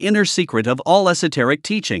is the inner secret of all esoteric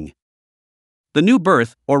teaching. The new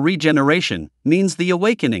birth, or regeneration, means the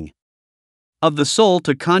awakening of the soul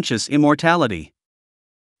to conscious immortality.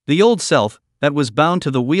 The old self, that was bound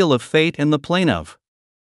to the wheel of fate and the plane of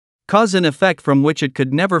cause and effect from which it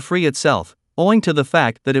could never free itself, owing to the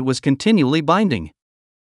fact that it was continually binding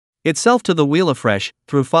itself to the wheel afresh,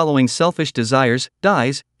 through following selfish desires,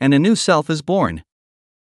 dies, and a new self is born.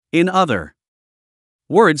 In other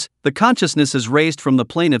words, the consciousness is raised from the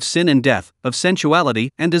plane of sin and death, of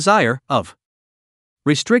sensuality and desire, of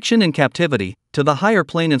restriction and captivity, to the higher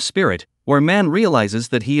plane of spirit, where man realizes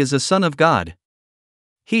that he is a son of God.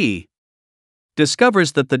 He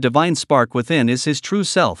discovers that the divine spark within is his true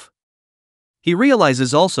self. He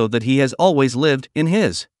realizes also that he has always lived in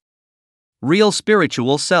his real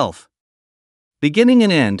spiritual self. Beginning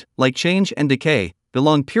and end, like change and decay,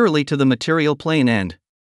 belong purely to the material plane and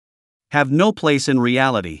have no place in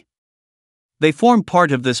reality. They form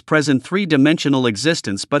part of this present three-dimensional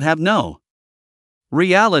existence but have no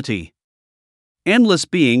reality. Endless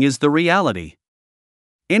being is the reality.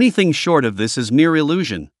 Anything short of this is mere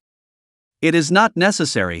illusion. It is not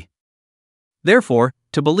necessary, therefore,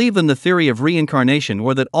 to believe in the theory of reincarnation,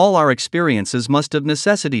 or that all our experiences must of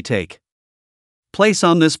necessity take place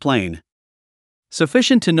on this plane.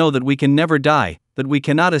 Sufficient to know that we can never die, that we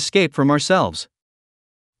cannot escape from ourselves,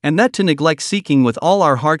 and that to neglect seeking with all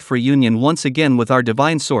our heart for union once again with our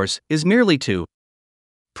divine source is merely to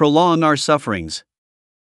prolong our sufferings.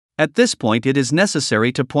 At this point, it is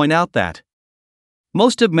necessary to point out that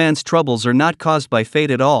most of man's troubles are not caused by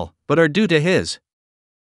fate at all, but are due to his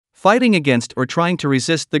fighting against or trying to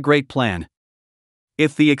resist the great plan.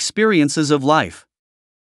 If the experiences of life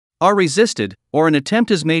are resisted, or an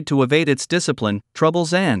attempt is made to evade its discipline,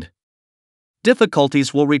 troubles and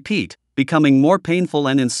difficulties will repeat, becoming more painful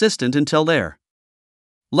and insistent until their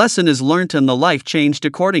lesson is learnt and the life changed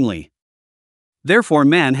accordingly. Therefore,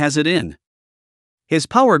 man has it in his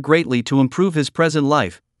power greatly to improve his present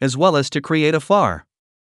life, as well as to create a far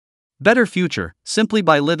better future, simply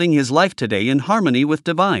by living his life today in harmony with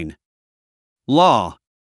divine law.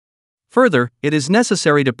 Further, it is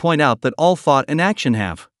necessary to point out that all thought and action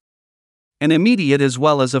have an immediate as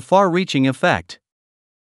well as a far-reaching effect.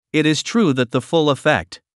 It is true that the full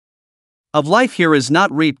effect of life here is not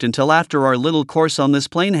reaped until after our little course on this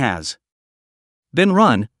plane has been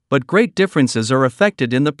run, but great differences are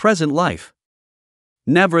effected in the present life.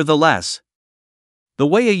 Nevertheless, the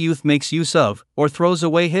way a youth makes use of, or throws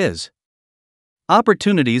away his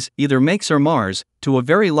opportunities either makes or mars, to a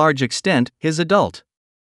very large extent, his adult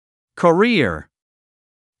career.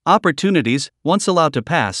 Opportunities, once allowed to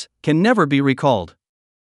pass, can never be recalled.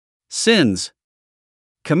 Sins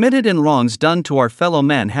committed and wrongs done to our fellow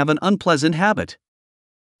men have an unpleasant habit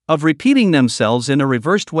of repeating themselves in a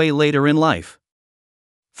reversed way later in life.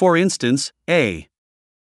 For instance, a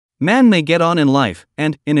man may get on in life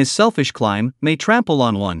and, in his selfish climb, may trample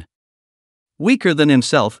on one weaker than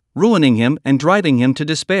himself, ruining him and driving him to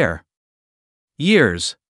despair.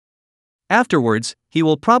 Years afterwards, he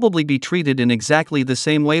will probably be treated in exactly the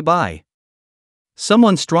same way by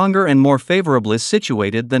someone stronger and more favorably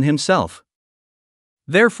situated than himself.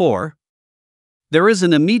 Therefore, there is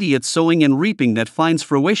an immediate sowing and reaping that finds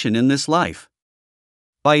fruition in this life.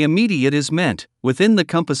 By immediate is meant, within the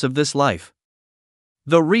compass of this life.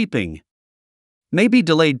 The reaping may be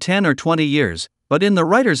delayed 10 or 20 years, but in the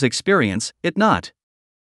writer's experience, it not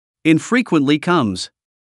infrequently comes.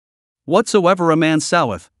 Whatsoever a man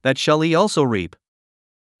soweth, that shall he also reap.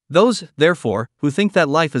 Those, therefore, who think that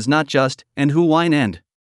life is not just, and who whine and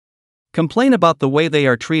complain about the way they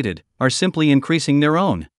are treated, are simply increasing their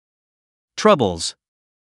own troubles.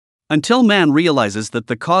 Until man realizes that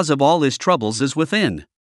the cause of all his troubles is within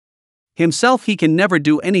himself, he can never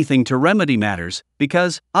do anything to remedy matters,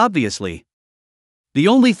 because, obviously, the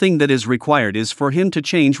only thing that is required is for him to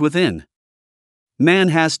change within. Man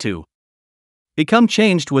has to become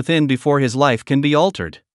changed within before his life can be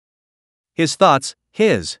altered. His thoughts,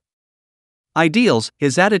 his ideals,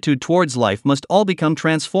 his attitude towards life must all become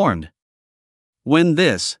transformed. When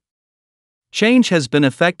this change has been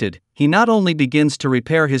effected, he not only begins to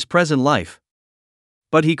repair his present life,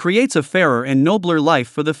 but he creates a fairer and nobler life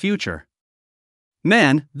for the future.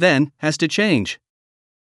 Man, then, has to change.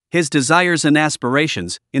 His desires and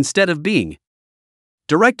aspirations, instead of being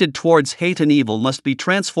directed towards hate and evil, must be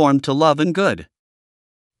transformed to love and good.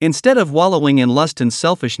 Instead of wallowing in lust and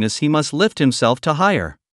selfishness, he must lift himself to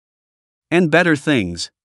higher and better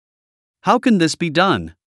things. How can this be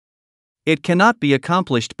done? It cannot be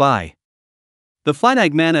accomplished by the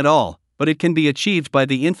finite man at all, but it can be achieved by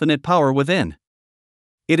the infinite power within.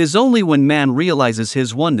 It is only when man realizes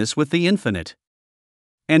his oneness with the infinite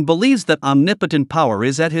and believes that omnipotent power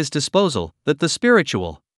is at his disposal that the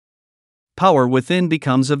spiritual power within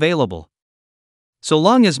becomes available. So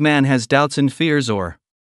long as man has doubts and fears or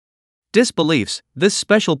disbeliefs, this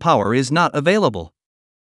special power is not available.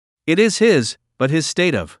 It is his, but his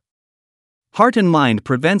state of heart and mind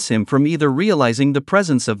prevents him from either realizing the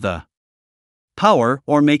presence of the power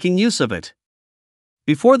or making use of it.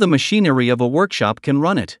 Before the machinery of a workshop can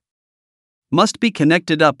run, it must be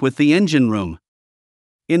connected up with the engine room.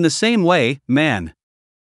 In the same way, man,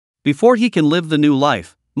 before he can live the new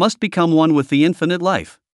life, must become one with the infinite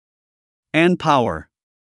life and power.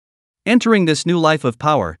 Entering this new life of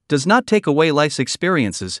power does not take away life's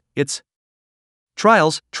experiences, its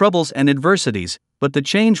trials, troubles, and adversities, but the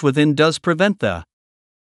change within does prevent the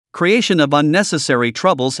creation of unnecessary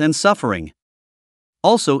troubles and suffering.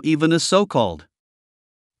 Also, even a so-called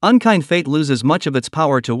unkind fate loses much of its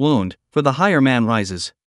power to wound, for the higher man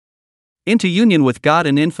rises into union with God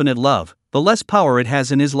and infinite love, the less power it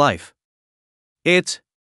has in his life. It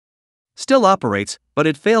still operates, but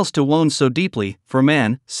it fails to wound so deeply, for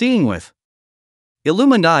man, seeing with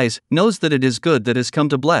illumined eyes, knows that it is good that has come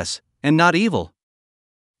to bless, and not evil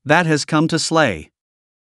that has come to slay.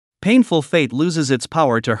 Painful fate loses its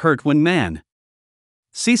power to hurt when man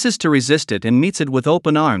ceases to resist it and meets it with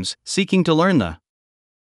open arms, seeking to learn the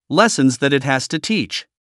lessons that it has to teach.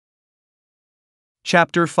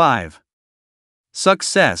 Chapter 5.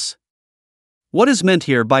 Success. What is meant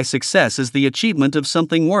here by success is the achievement of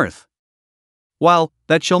something worth while,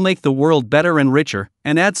 that shall make the world better and richer,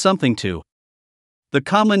 and add something to the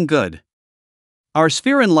common good. Our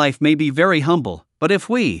sphere in life may be very humble, but if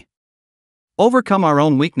we overcome our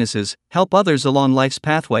own weaknesses, help others along life's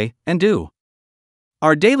pathway, and do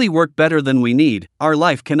our daily work better than we need, our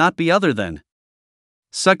life cannot be other than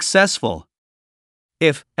successful.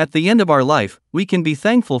 If, at the end of our life, we can be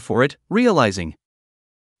thankful for it, realizing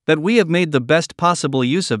that we have made the best possible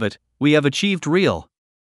use of it, we have achieved real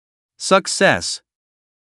success.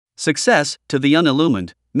 Success, to the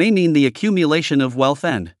unillumined, may mean the accumulation of wealth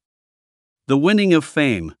and the winning of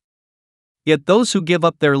fame. Yet those who give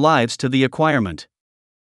up their lives to the acquirement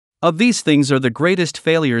of these things are the greatest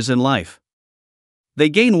failures in life. They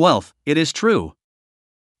gain wealth, it is true,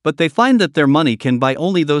 but they find that their money can buy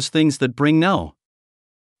only those things that bring no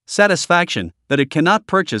satisfaction, that it cannot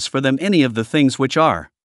purchase for them any of the things which are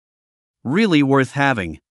really worth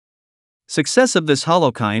having. Success of this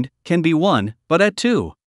hollow kind can be won, but at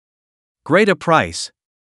too great a price.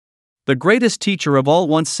 The greatest teacher of all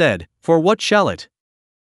once said, "For what shall it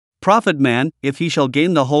profit man, if he shall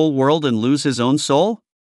gain the whole world and lose his own soul?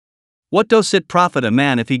 What does it profit a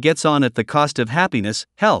man if he gets on at the cost of happiness,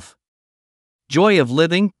 health, joy of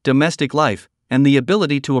living, domestic life, and the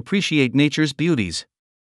ability to appreciate nature's beauties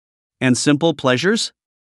and simple pleasures?"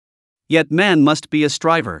 Yet man must be a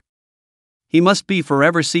striver. He must be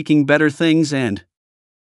forever seeking better things and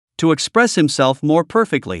to express himself more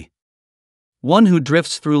perfectly. One who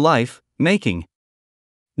drifts through life, making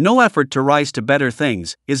no effort to rise to better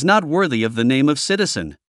things, is not worthy of the name of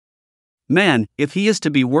citizen. Man, if he is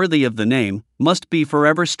to be worthy of the name, must be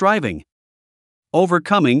forever striving,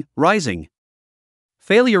 overcoming, rising.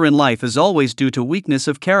 Failure in life is always due to weakness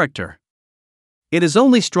of character. It is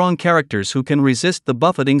only strong characters who can resist the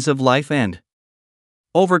buffetings of life and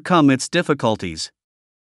overcome its difficulties.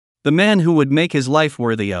 The man who would make his life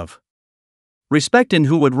worthy of respect and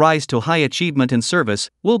who would rise to high achievement in service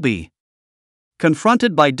will be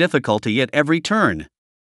confronted by difficulty at every turn.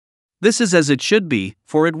 This is as it should be,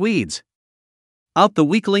 for it weeds out the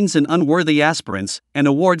weaklings and unworthy aspirants, and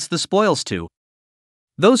awards the spoils to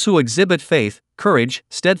those who exhibit faith, courage,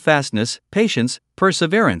 steadfastness, patience,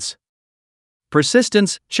 perseverance,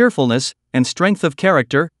 persistence, cheerfulness, and strength of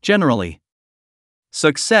character, generally.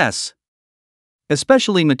 Success,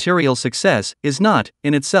 especially material success, is not,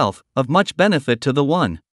 in itself, of much benefit to the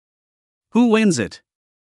one who wins it.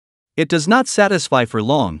 It does not satisfy for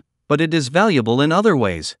long, but it is valuable in other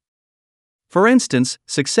ways. For instance,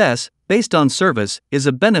 success, based on service, is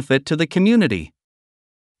a benefit to the community.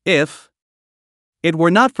 If it were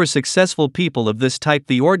not for successful people of this type,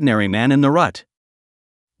 the ordinary man in the rut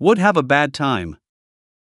would have a bad time.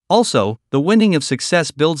 Also, the winning of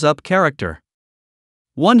success builds up character.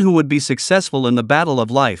 One who would be successful in the battle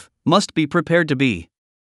of life must be prepared to be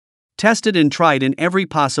tested and tried in every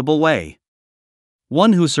possible way.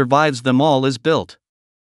 One who survives them all is built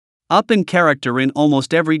up in character in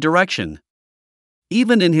almost every direction.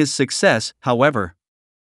 Even in his success, however,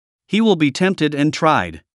 he will be tempted and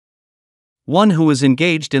tried. One who is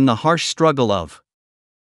engaged in the harsh struggle of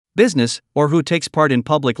business, or who takes part in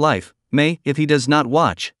public life, may, if he does not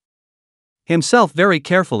watch himself very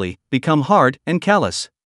carefully, become hard and callous.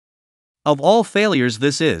 Of all failures,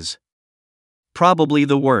 this is probably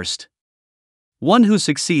the worst. One who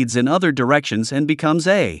succeeds in other directions and becomes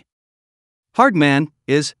a hard man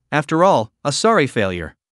is, after all, a sorry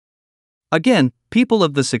failure. Again, people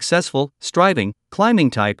of the successful, striving, climbing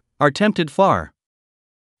type are tempted far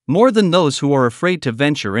more than those who are afraid to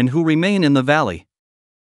venture and who remain in the valley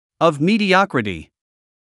of mediocrity.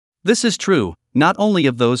 This is true, not only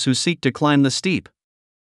of those who seek to climb the steep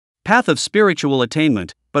path of spiritual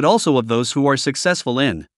attainment, but also of those who are successful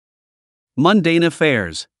in mundane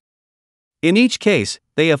affairs. In each case,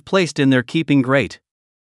 they have placed in their keeping great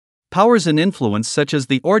powers and influence such as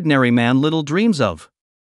the ordinary man little dreams of.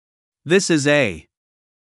 This is a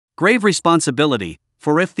grave responsibility,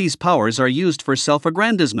 for if these powers are used for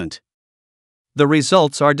self-aggrandizement, the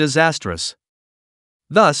results are disastrous.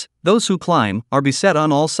 Thus, those who climb are beset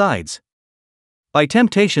on all sides by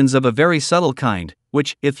temptations of a very subtle kind,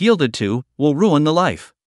 which, if yielded to, will ruin the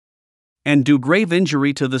life and do grave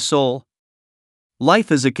injury to the soul.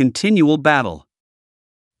 Life is a continual battle.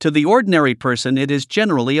 To the ordinary person, it is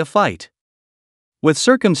generally a fight with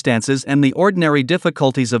circumstances and the ordinary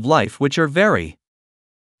difficulties of life, which are very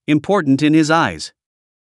important in his eyes.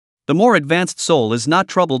 The more advanced soul is not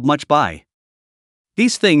troubled much by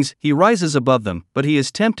these things, he rises above them, but he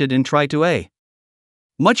is tempted and tried to a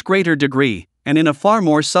much greater degree, and in a far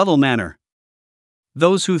more subtle manner.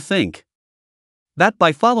 Those who think that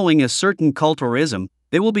by following a certain cult or ism,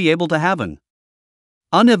 they will be able to have an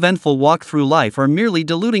uneventful walk through life are merely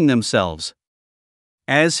deluding themselves.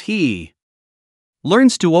 As he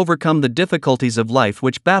learns to overcome the difficulties of life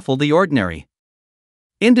which baffle the ordinary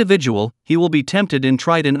individual, he will be tempted and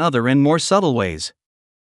tried in other and more subtle ways.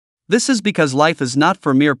 This is because life is not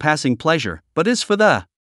for mere passing pleasure, but is for the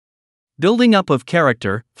building up of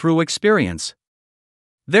character through experience.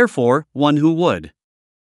 Therefore, one who would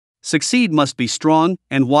succeed must be strong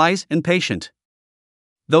and wise and patient.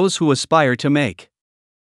 Those who aspire to make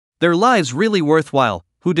their lives really worthwhile,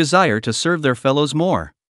 who desire to serve their fellows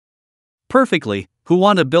more perfectly, who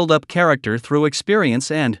want to build up character through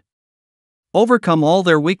experience and overcome all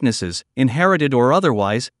their weaknesses, inherited or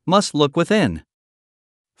otherwise, must look within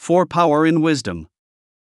for power and wisdom.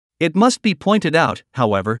 It must be pointed out,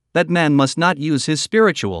 however, that man must not use his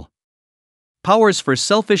spiritual powers for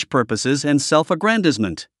selfish purposes and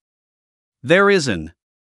self-aggrandizement. There is an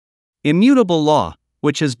immutable law,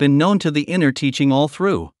 which has been known to the inner teaching all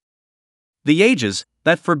through the ages,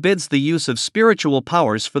 that forbids the use of spiritual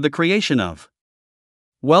powers for the creation of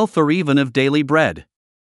wealth or even of daily bread.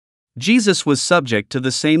 Jesus was subject to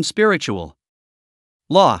the same spiritual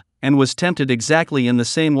law, and was tempted exactly in the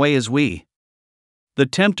same way as we. The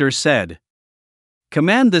tempter said,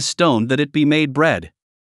 "Command this stone that it be made bread."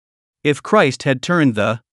 If Christ had turned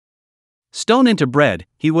the stone into bread,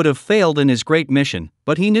 he would have failed in his great mission,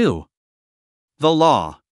 but he knew the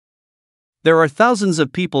law. There are thousands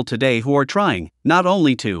of people today who are trying, not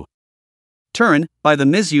only to turn, by the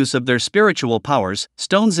misuse of their spiritual powers,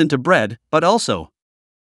 stones into bread, but also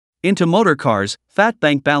into motor cars, fat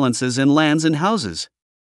bank balances, and lands and houses.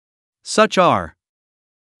 Such are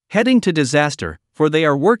heading to disaster, for they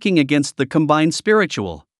are working against the combined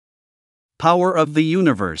spiritual power of the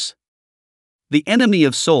universe. The enemy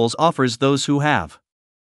of souls offers those who have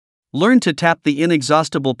learned to tap the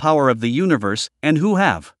inexhaustible power of the universe, and who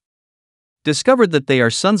have discovered that they are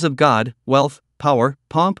sons of God, wealth, power,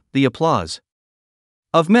 pomp, the applause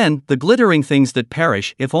of men, the glittering things that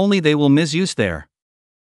perish if only they will misuse their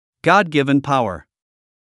God-given power.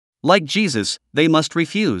 Like Jesus, they must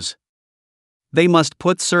refuse. They must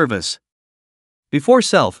put service before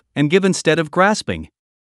self, and give instead of grasping.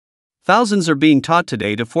 Thousands are being taught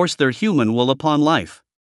today to force their human will upon life,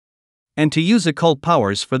 and to use occult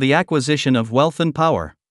powers for the acquisition of wealth and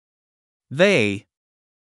power. They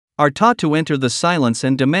are taught to enter the silence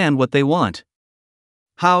and demand what they want.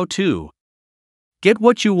 How to get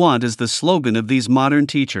what you want is the slogan of these modern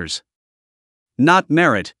teachers. Not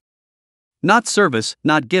merit, not service,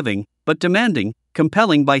 not giving, but demanding,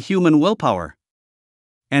 compelling by human willpower,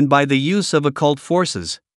 and by the use of occult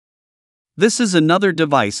forces. This is another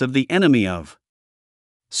device of the enemy of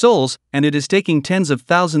souls, and it is taking tens of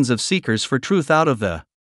thousands of seekers for truth out of the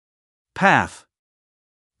path.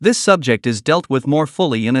 This subject is dealt with more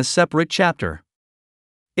fully in a separate chapter.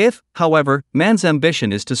 If, however, man's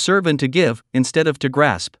ambition is to serve and to give, instead of to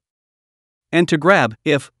grasp and to grab,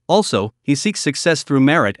 if, also, he seeks success through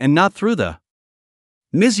merit and not through the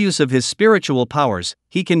misuse of his spiritual powers,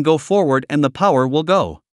 he can go forward and the power will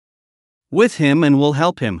go with him and will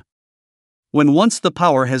help him. When once the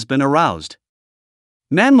power has been aroused,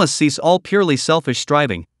 man must cease all purely selfish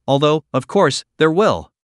striving, although, of course, there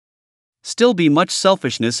will still be much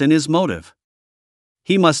selfishness in his motive.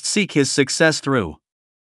 He must seek his success through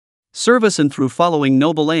service and through following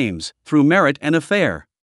noble aims, through merit and a fair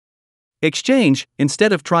exchange,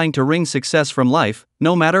 instead of trying to wring success from life,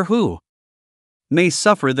 no matter who may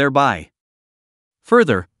suffer thereby.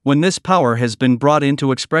 Further, when this power has been brought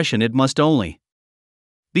into expression, it must only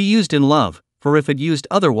be used in love, for if it used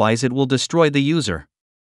otherwise it will destroy the user.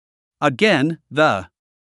 Again, the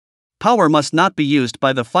power must not be used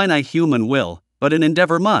by the finite human will, but an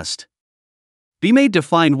endeavor must be made to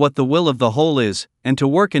find what the will of the whole is, and to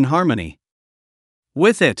work in harmony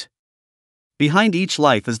with it. Behind each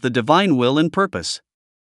life is the divine will and purpose.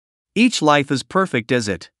 Each life is perfect as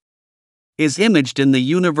it is imaged in the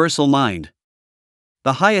universal mind.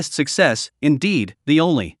 The highest success, indeed, the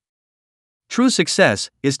only true success,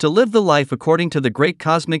 is to live the life according to the great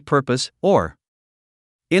cosmic purpose, or,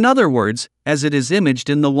 in other words, as it is imaged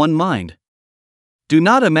in the one mind. Do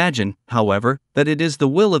not imagine, however, that it is the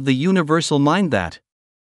will of the universal mind that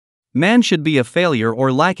man should be a failure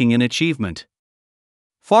or lacking in achievement.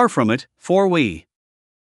 Far from it, for we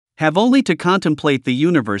have only to contemplate the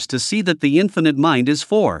universe to see that the infinite mind is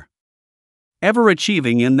for ever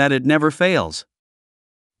achieving in that it never fails.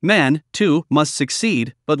 Man, too, must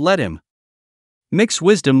succeed, but let him mix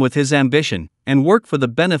wisdom with his ambition, and work for the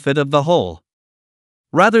benefit of the whole,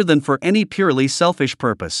 rather than for any purely selfish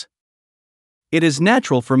purpose. It is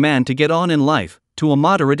natural for man to get on in life, to a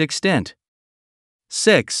moderate extent.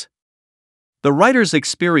 6. The writer's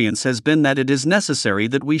experience has been that it is necessary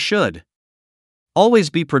that we should always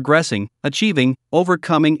be progressing, achieving,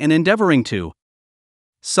 overcoming, and endeavoring to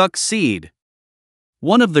succeed.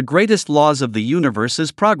 One of the greatest laws of the universe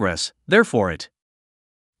is progress, therefore it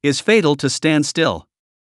is fatal to stand still.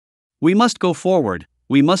 We must go forward,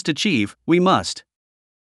 we must achieve, we must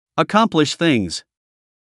accomplish things.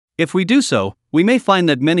 If we do so, we may find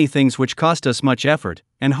that many things which cost us much effort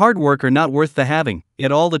and hard work are not worth the having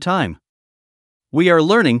it all the time. We are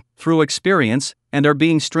learning, through experience, and are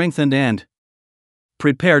being strengthened and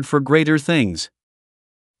prepared for greater things.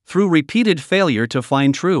 Through repeated failure to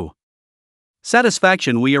find true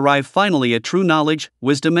satisfaction, we arrive finally at true knowledge,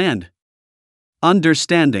 wisdom, and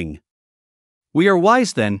understanding. We are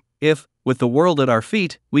wise then, if, with the world at our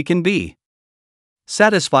feet, we can be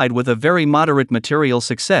satisfied with a very moderate material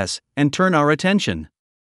success, and turn our attention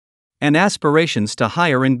and aspirations to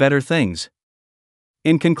higher and better things.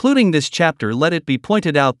 In concluding this chapter, let it be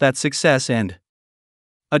pointed out that success and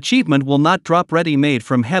achievement will not drop ready-made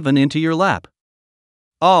from heaven into your lap.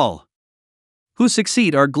 All who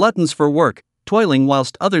succeed are gluttons for work, toiling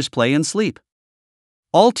whilst others play and sleep.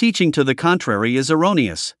 All teaching to the contrary is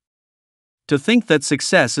erroneous. To think that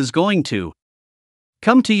success is going to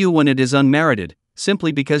come to you when it is unmerited,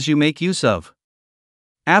 simply because you make use of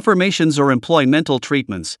affirmations or employ mental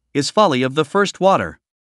treatments, is folly of the first water.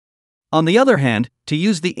 On the other hand, to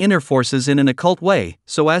use the inner forces in an occult way,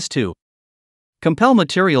 so as to compel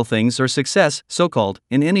material things or success, so-called,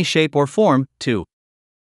 in any shape or form, to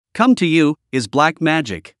come to you, is black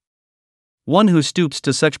magic. One who stoops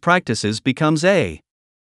to such practices becomes a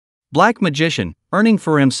black magician, earning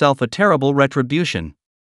for himself a terrible retribution.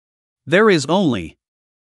 There is only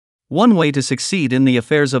one way to succeed in the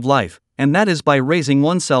affairs of life, and that is by raising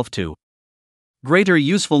oneself to greater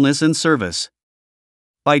usefulness and service.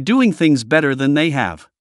 By doing things better than they have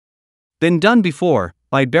been done before,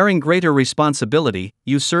 by bearing greater responsibility,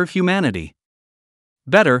 you serve humanity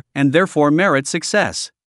better, and therefore merit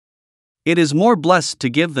success. It is more blessed to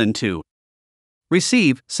give than to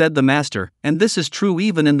receive, said the Master, and this is true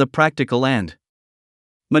even in the practical and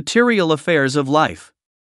material affairs of life.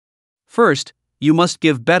 First, you must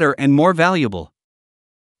give better and more valuable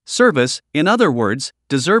service, in other words,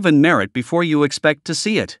 deserve and merit before you expect to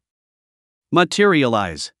see it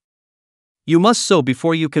materialize. You must sow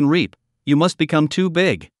before you can reap, you must become too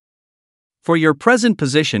big for your present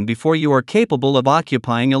position before you are capable of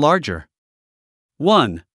occupying a larger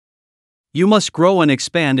one. You must grow and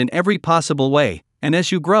expand in every possible way, and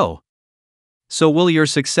as you grow, so will your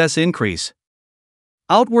success increase.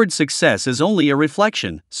 Outward success is only a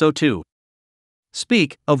reflection, so to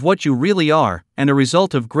speak, of what you really are, and a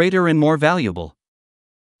result of greater and more valuable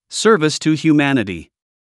service to humanity.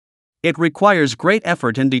 It requires great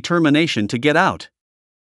effort and determination to get out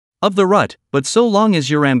of the rut, but so long as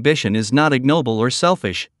your ambition is not ignoble or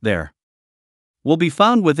selfish, there will be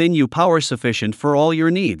found within you power sufficient for all your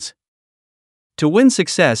needs to win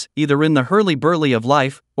success, either in the hurly-burly of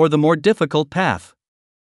life, or the more difficult path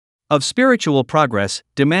of spiritual progress,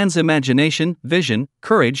 demands imagination, vision,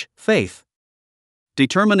 courage, faith,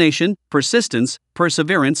 determination, persistence,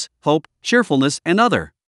 perseverance, hope, cheerfulness, and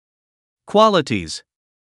other qualities.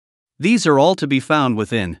 These are all to be found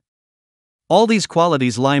within. All these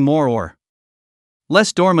qualities lie more or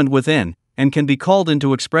less dormant within, and can be called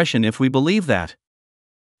into expression if we believe that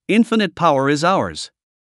infinite power is ours.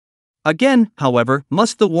 Again, however,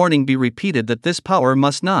 must the warning be repeated that this power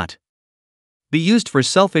must not be used for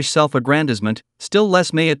selfish self-aggrandizement, still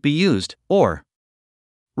less may it be used, or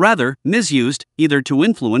rather, misused, either to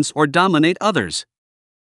influence or dominate others.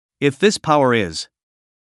 If this power is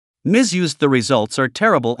misused, the results are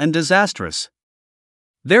terrible and disastrous.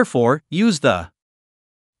 Therefore, use the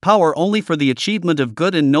power only for the achievement of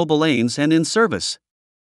good and noble aims and in service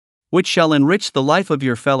which shall enrich the life of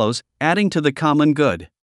your fellows, adding to the common good.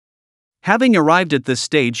 Having arrived at this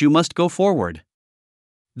stage, you must go forward.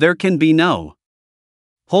 There can be no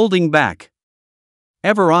holding back.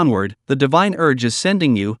 Ever onward, the divine urge is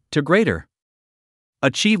sending you to greater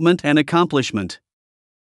achievement and accomplishment.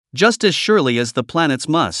 Just as surely as the planets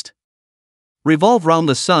must revolve round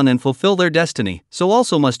the sun and fulfill their destiny, so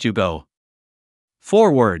also must you go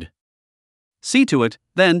forward. See to it,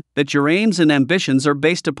 then, that your aims and ambitions are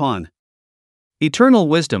based upon eternal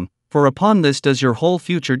wisdom, for upon this does your whole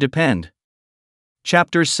future depend.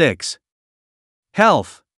 Chapter 6.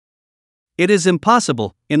 Health. It is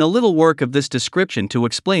impossible, in a little work of this description, to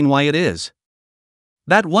explain why it is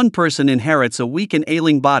that one person inherits a weak and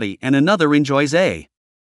ailing body and another enjoys a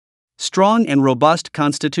strong and robust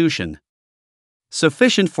constitution.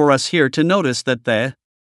 Sufficient for us here to notice that the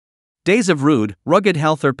days of rude, rugged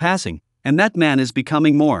health are passing, and that man is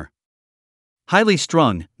becoming more highly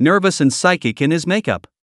strung, nervous, and psychic in his makeup.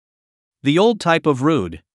 The old type of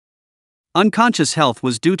rude, unconscious health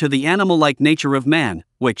was due to the animal-like nature of man,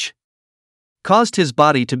 which caused his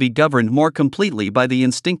body to be governed more completely by the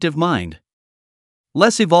instinctive mind.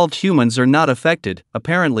 Less evolved humans are not affected,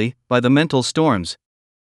 apparently, by the mental storms,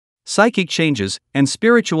 psychic changes, and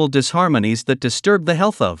spiritual disharmonies that disturb the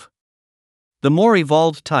health of the more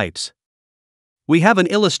evolved types. We have an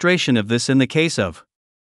illustration of this in the case of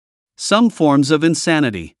some forms of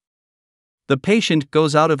insanity. The patient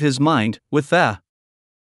goes out of his mind, with the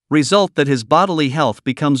result that his bodily health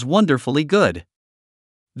becomes wonderfully good.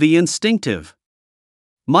 The instinctive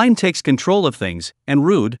mind takes control of things, and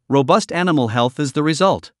rude, robust animal health is the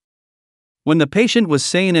result. When the patient was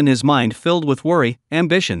sane and his mind filled with worry,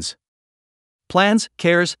 ambitions, plans,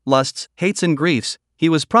 cares, lusts, hates, and griefs, he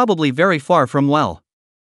was probably very far from well.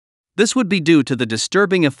 This would be due to the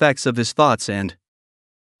disturbing effects of his thoughts and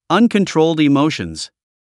uncontrolled emotions.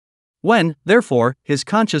 When, therefore, his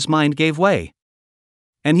conscious mind gave way,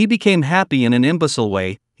 and he became happy in an imbecile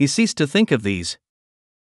way, he ceased to think of these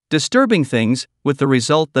disturbing things, with the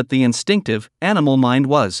result that the instinctive, animal mind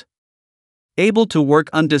was able to work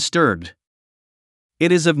undisturbed.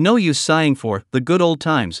 It is of no use sighing for the good old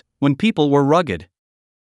times, when people were rugged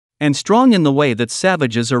and strong in the way that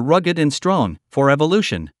savages are rugged and strong, for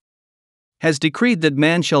evolution has decreed that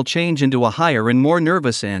man shall change into a higher and more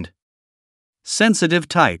nervous and sensitive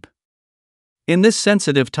type. In this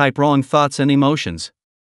sensitive type, wrong thoughts and emotions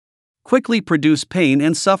quickly produce pain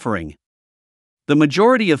and suffering. The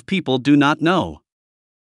majority of people do not know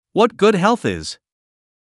what good health is.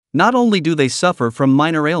 Not only do they suffer from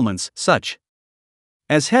minor ailments, such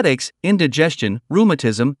as headaches, indigestion,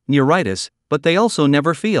 rheumatism, neuritis, but they also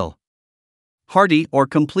never feel hearty or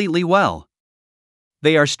completely well.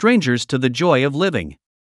 They are strangers to the joy of living.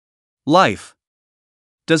 Life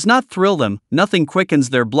does not thrill them, nothing quickens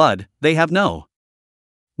their blood, they have no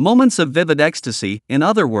moments of vivid ecstasy. In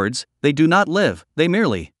other words, they do not live, they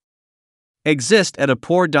merely exist at a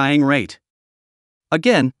poor dying rate.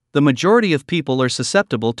 Again, the majority of people are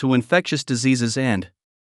susceptible to infectious diseases and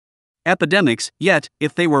epidemics, yet,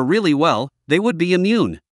 if they were really well, they would be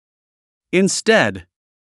immune. Instead,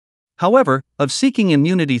 however, of seeking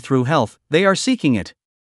immunity through health, they are seeking it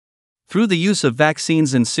through the use of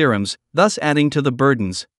vaccines and serums, thus adding to the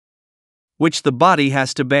burdens which the body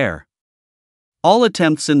has to bear. All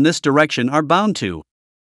attempts in this direction are bound to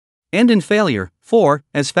end in failure, for,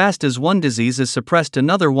 as fast as one disease is suppressed,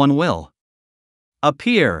 another one will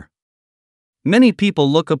appear. Many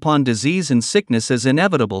people look upon disease and sickness as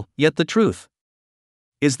inevitable, yet the truth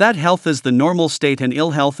is that health is the normal state and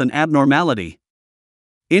ill health an abnormality.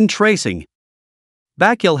 In tracing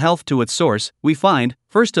back ill health to its source, we find,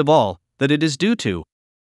 first of all, that it is due to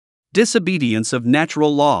disobedience of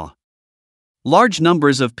natural law. Large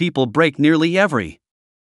numbers of people break nearly every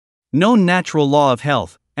known natural law of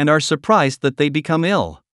health, and are surprised that they become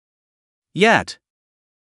ill. Yet,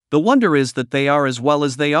 the wonder is that they are as well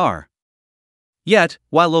as they are. Yet,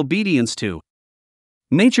 while obedience to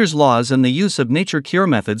nature's laws and the use of nature cure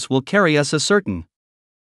methods will carry us a certain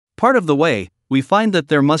part of the way, we find that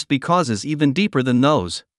there must be causes even deeper than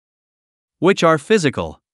those which are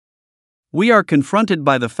physical. We are confronted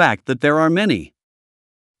by the fact that there are many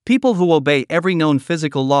people who obey every known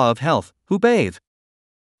physical law of health, who bathe,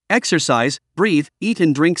 exercise, breathe, eat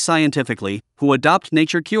and drink scientifically, who adopt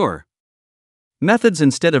nature cure methods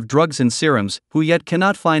instead of drugs and serums, who yet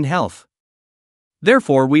cannot find health.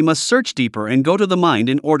 Therefore, we must search deeper and go to the mind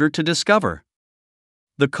in order to discover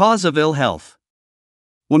the cause of ill health.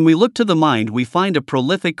 When we look to the mind, we find a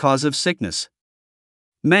prolific cause of sickness.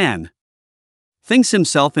 Man thinks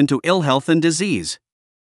himself into ill health and disease.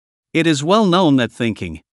 It is well known that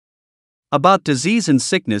thinking about disease and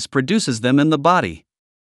sickness produces them in the body.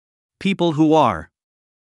 People who are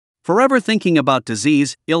forever thinking about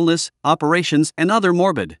disease, illness, operations, and other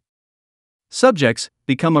morbid subjects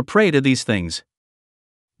become a prey to these things.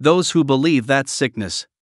 Those who believe that sickness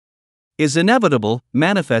is inevitable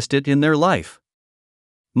manifest it in their life.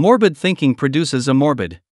 Morbid thinking produces a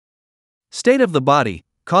morbid state of the body,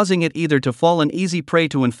 causing it either to fall an easy prey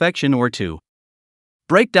to infection or to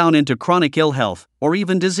break down into chronic ill health, or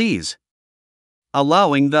even disease.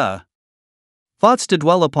 Allowing the thoughts to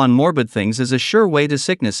dwell upon morbid things is a sure way to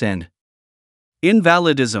sickness and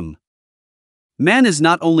invalidism. Man is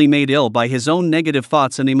not only made ill by his own negative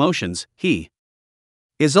thoughts and emotions, he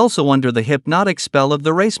is also under the hypnotic spell of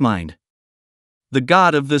the race mind. The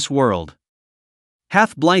God of this world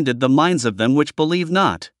hath blinded the minds of them which believe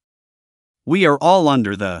not. We are all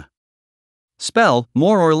under the spell,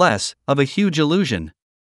 more or less, of a huge illusion.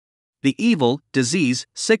 The evil, disease,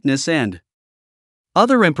 sickness, and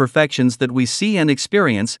other imperfections that we see and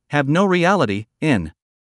experience have no reality in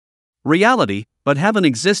reality, but have an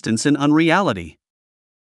existence in unreality.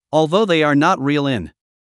 Although they are not real in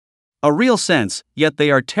a real sense, yet they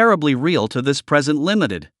are terribly real to this present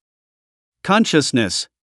limited consciousness.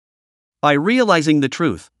 By realizing the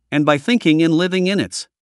truth, and by thinking and living in its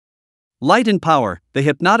light and power, the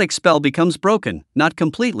hypnotic spell becomes broken, not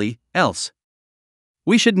completely, else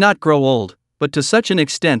we should not grow old, but to such an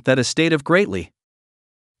extent that a state of greatly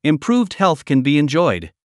improved health can be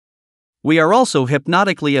enjoyed. We are also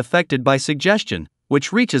hypnotically affected by suggestion,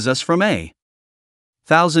 which reaches us from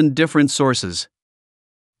 1,000 different sources.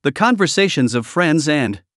 The conversations of friends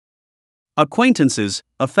and acquaintances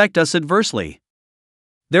affect us adversely.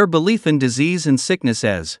 Their belief in disease and sickness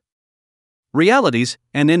as realities,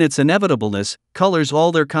 and in its inevitableness, colors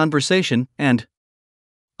all their conversation, and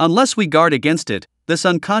Unless we guard against it, this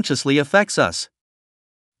unconsciously affects us.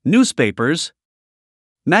 Newspapers,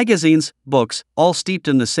 magazines, books, all steeped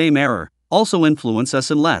in the same error, also influence us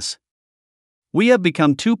unless we have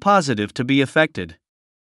become too positive to be affected.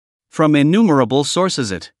 From innumerable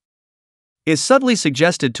sources, it is subtly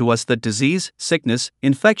suggested to us that disease, sickness,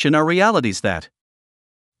 infection are realities that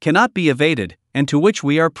cannot be evaded, and to which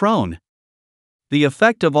we are prone. The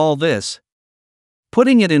effect of all this,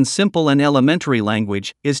 putting it in simple and elementary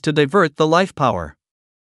language, is to divert the life power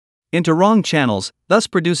into wrong channels, thus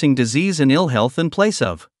producing disease and ill health in place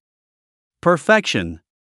of perfection.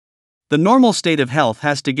 The normal state of health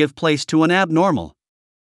has to give place to an abnormal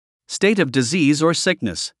state of disease or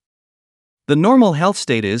sickness. The normal health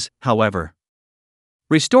state is, however,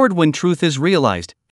 restored when truth is realized,